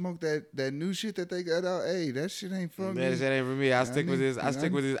told you I smoked that new shit that they got out. Hey, that shit ain't for me. That shit ain't for me. I stick with this. I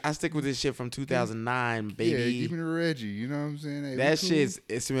stick with this shit from 2009, baby. Yeah, give me the Reggie. You know what I'm saying? Hey, that shit,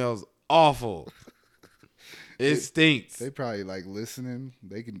 it smells awful. It stinks. They probably like listening.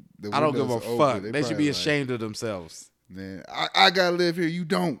 They can. I don't give a fuck. They should be ashamed of themselves. Man, I gotta live here. You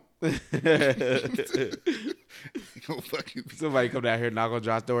don't. Somebody come down here and knock on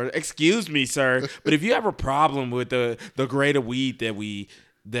Josh's door. Excuse me, sir, but if you have a problem with the grade of weed that we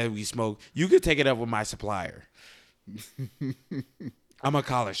smoke, you could take it up with my supplier. I'm a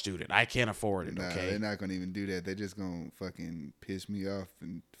college student. I can't afford it. Okay, they're not gonna even do that. They're just gonna fucking piss me off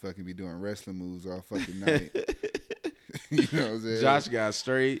and fucking be doing wrestling moves all fucking night. You know what I'm saying? Josh got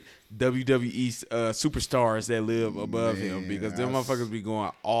straight WWE superstars that live above him because them motherfuckers be going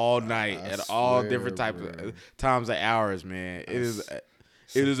all night at all different times of hours, man.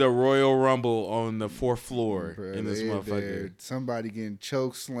 It is a Royal Rumble on the 4th floor in this motherfucker. Somebody getting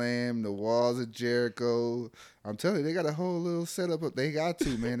choke slammed, the walls of Jericho. I'm telling you, they got a whole little setup up. They got to,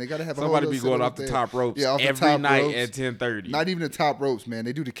 man. They got to have a somebody whole be going off the top ropes every night at 10:30. Not even the top ropes, man.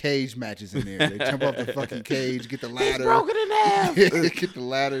 They do the cage matches in there. They jump off the fucking cage, get the ladder. He's broken in half. Get the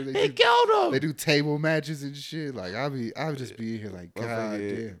ladder. They killed him. They do table matches and shit. Like I'll just be in here like, God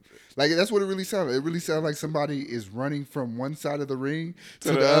damn. Like that's what it really sounded. It really sounded like somebody is running from one side of the ring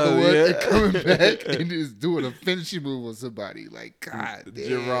to the other one and coming back and is doing a finishing move on somebody. Like, God damn.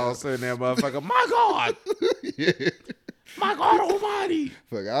 Jim Ross saying that motherfucker, my God. Yeah. My God almighty.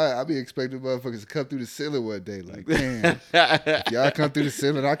 Fuck, I be expecting motherfuckers to come through the ceiling one day. Like, damn. If y'all come through the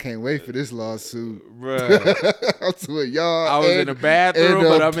ceiling, I can't wait for this lawsuit. Bruh. I'm suing y'all. I was in the bathroom,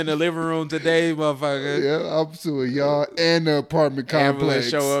 but I'm in the living room today, motherfucker. Yeah, I'm suing y'all and the apartment complex.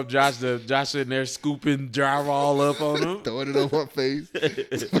 Show up, Josh in there scooping drywall up on him. Throwing it on my face.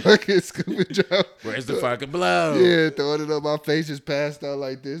 Fucking scooping drywall. Where's the fucking blood? Yeah, throwing it on my face, just passed out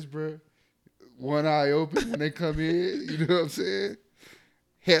like this, bro. One eye open when they come in. You know what I'm saying?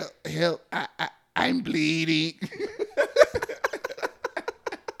 Help. I'm bleeding.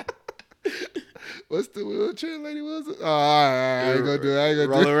 What's the wheelchair lady was it? Oh, I ain't gonna do it.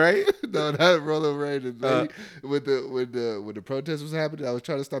 Roller Ray? No, not Roller Ray. The lady when the protest was happening, I was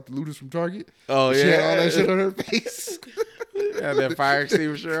trying to stop the looters from Target. Oh, she yeah. had all that shit on her face. Had that fire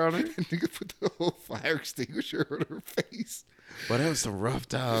extinguisher on her? Nigga put the whole fire extinguisher on her face. But that was some rough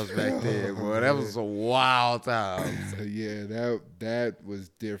times back then, boy. That was some wild times. Yeah, that was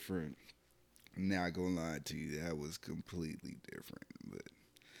different. Not gonna lie to you, that was completely different. But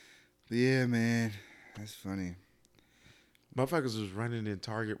yeah, man, that's funny. Motherfuckers was running in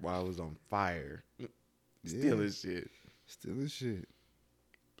Target while it was on fire. Stealing shit. Stealing shit.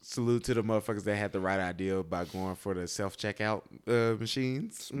 Salute to the motherfuckers that had the right idea about going for the self-checkout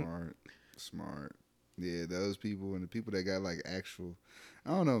machines. Smart. Yeah, those people and the people that got like actual. I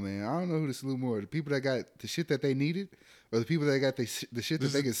don't know, man. I don't know who to salute more: the people that got the shit that they needed, or the people that got the shit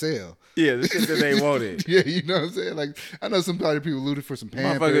that they could sell. Yeah, the shit that they wanted. Yeah, you know what I'm saying? Like, I know some people looted for some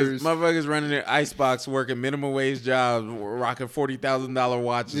Pampers. Motherfuckers running their icebox, working minimum wage jobs, rocking $40,000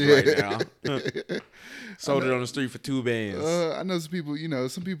 watches right now. Sold it on the street for $2 bands. I know some people,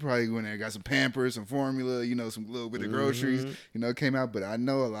 some people probably went there, got some Pampers, some formula, some little bit of groceries, came out. But I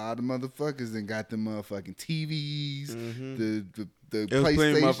know a lot of motherfuckers that got them motherfucking TVs, the There was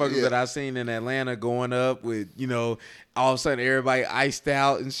plenty of motherfuckers that I seen in Atlanta going up with, all of a sudden everybody iced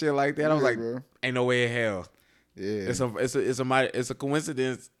out and shit like that. I was like, bro. Ain't no way in hell. Yeah, it's a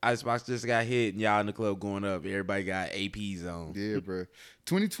coincidence. Icebox just got hit and y'all in the club going up. Everybody got APs on. Yeah, bro.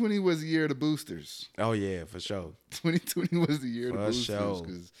 2020 was the year of the boosters. Oh yeah, for sure. 2020 was the year of the boosters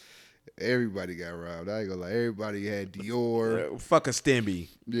because everybody got robbed. I ain't gonna lie, everybody had Dior. Fuck a Stimby.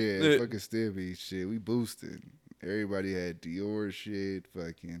 Yeah, fuck a Stimby. Shit, we boosted. Everybody had Dior shit.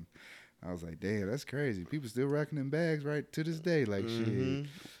 Fucking, I was like, damn, that's crazy. People still rocking them bags right to this day. Like shit.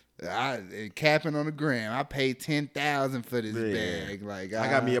 Capping on the gram. I paid $10,000 for this bag. Like I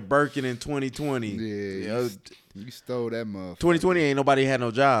got me a Birkin in 2020. Yeah, you stole that motherfucker. 2020 ain't nobody had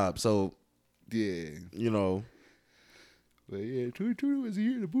no job, so yeah, But yeah, 2020 was the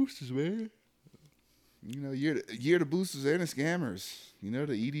year of the boosters, man. Year of the boosters and the scammers. The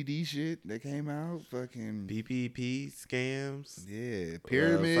EDD shit that came out, fucking PPP scams. Yeah,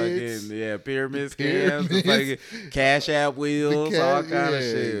 pyramids. Pyramid scams. Fucking Cash App wheels, all kind of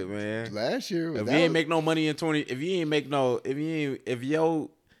shit, man. Last year, if you ain't make no money in 20, if your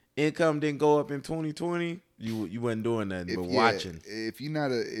income didn't go up in 2020, you wasn't doing nothing but watching. If you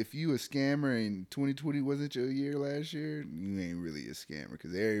a scammer and 2020 wasn't your year last year, you ain't really a scammer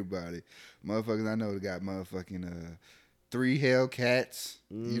because everybody, motherfuckers I know got motherfucking 3 Hellcats.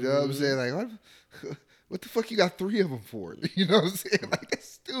 You know what I'm saying? Like what the fuck you got 3 of them for? You know what I'm saying? Like that's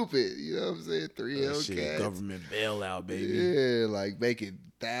stupid. You know what I'm saying? 3 Hellcats. Government bailout, baby. Yeah, like making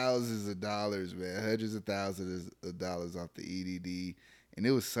thousands of dollars, man, hundreds of thousands of dollars off the EDD. And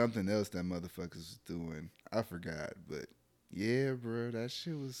it was something else that motherfuckers was doing. I forgot. But yeah, bro, that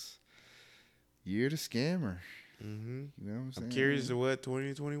shit was year to scammer. Mm-hmm. You know what I'm saying? I'm curious to what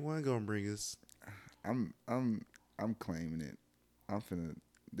 2021 gonna bring us. I'm claiming it. I'm finna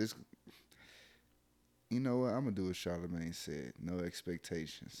this. You know what? I'm gonna do what Charlamagne said. No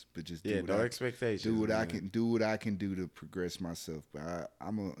expectations, but just do no expectations. Do what I can do to progress myself. But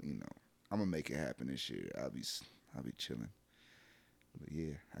I'm gonna make it happen this year. I'll be chilling. But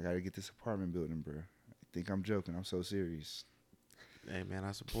yeah, I gotta get this apartment building, bro. I think I'm joking. I'm so serious. Hey man,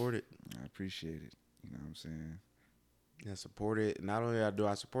 I support it. I appreciate it. You know what I'm saying? I support it. Not only do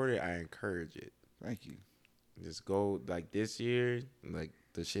I support it, I encourage it. Thank you. Just go like this year, like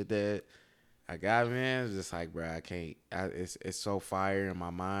the shit that I got, man. It's just like, bro, I can't. It's so fire in my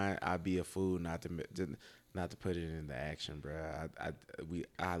mind. I'd be a fool not to put it into action, bro. We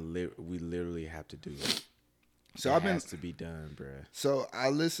literally have to do it. So it has to be done, bro. So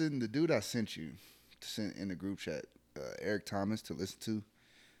I listened. The dude I sent you in the group chat, Eric Thomas, to listen to.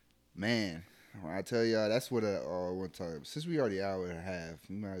 Man, when I tell y'all, that's what one time. Since we already hour and a half,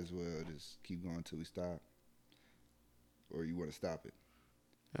 we might as well just keep going until we stop. Or you want to stop it?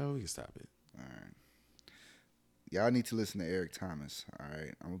 Oh, we can stop it. All right. Y'all need to listen to Eric Thomas. All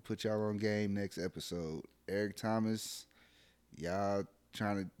right, I'm gonna put y'all on game next episode. Eric Thomas, y'all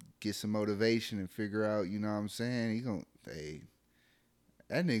trying to get some motivation and figure out, you know what I'm saying?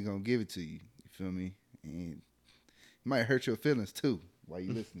 That nigga gonna give it to you. You feel me? And it might hurt your feelings too while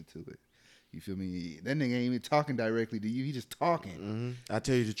you listening to it. You feel me? That nigga ain't even talking directly to you. He just talking. Mm-hmm. I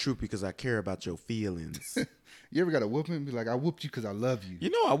tell you the truth because I care about your feelings. You ever got a whooping and be like, I whooped you because I love you?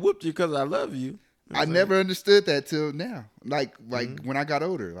 I whooped you because I love you. I never understood that till now. Like when I got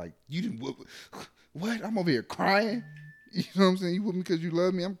older. Like, you didn't whoop. What? I'm over here crying. You know what I'm saying? You whoop me because you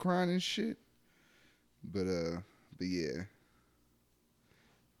love me. I'm crying and shit. But yeah.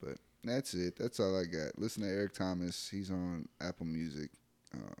 But that's it. That's all I got. Listen to Eric Thomas. He's on Apple Music.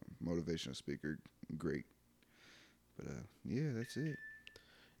 Motivational speaker. Great. But yeah, that's it.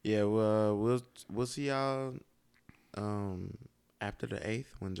 Yeah, well, we'll see y'all after the 8th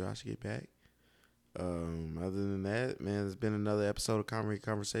when Josh get back. Other than that, man, it's been another episode of Comedy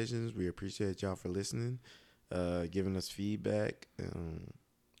Conversations. We appreciate y'all for listening, giving us feedback.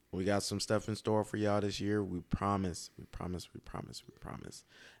 We got some stuff in store for y'all this year. We promise.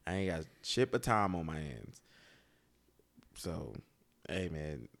 I ain't got shit but time on my hands. So, hey,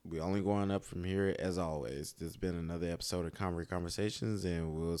 man, we only going up from here as always. This has been another episode of Comedy Conversations,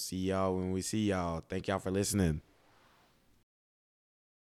 and we'll see y'all when we see y'all. Thank y'all for listening.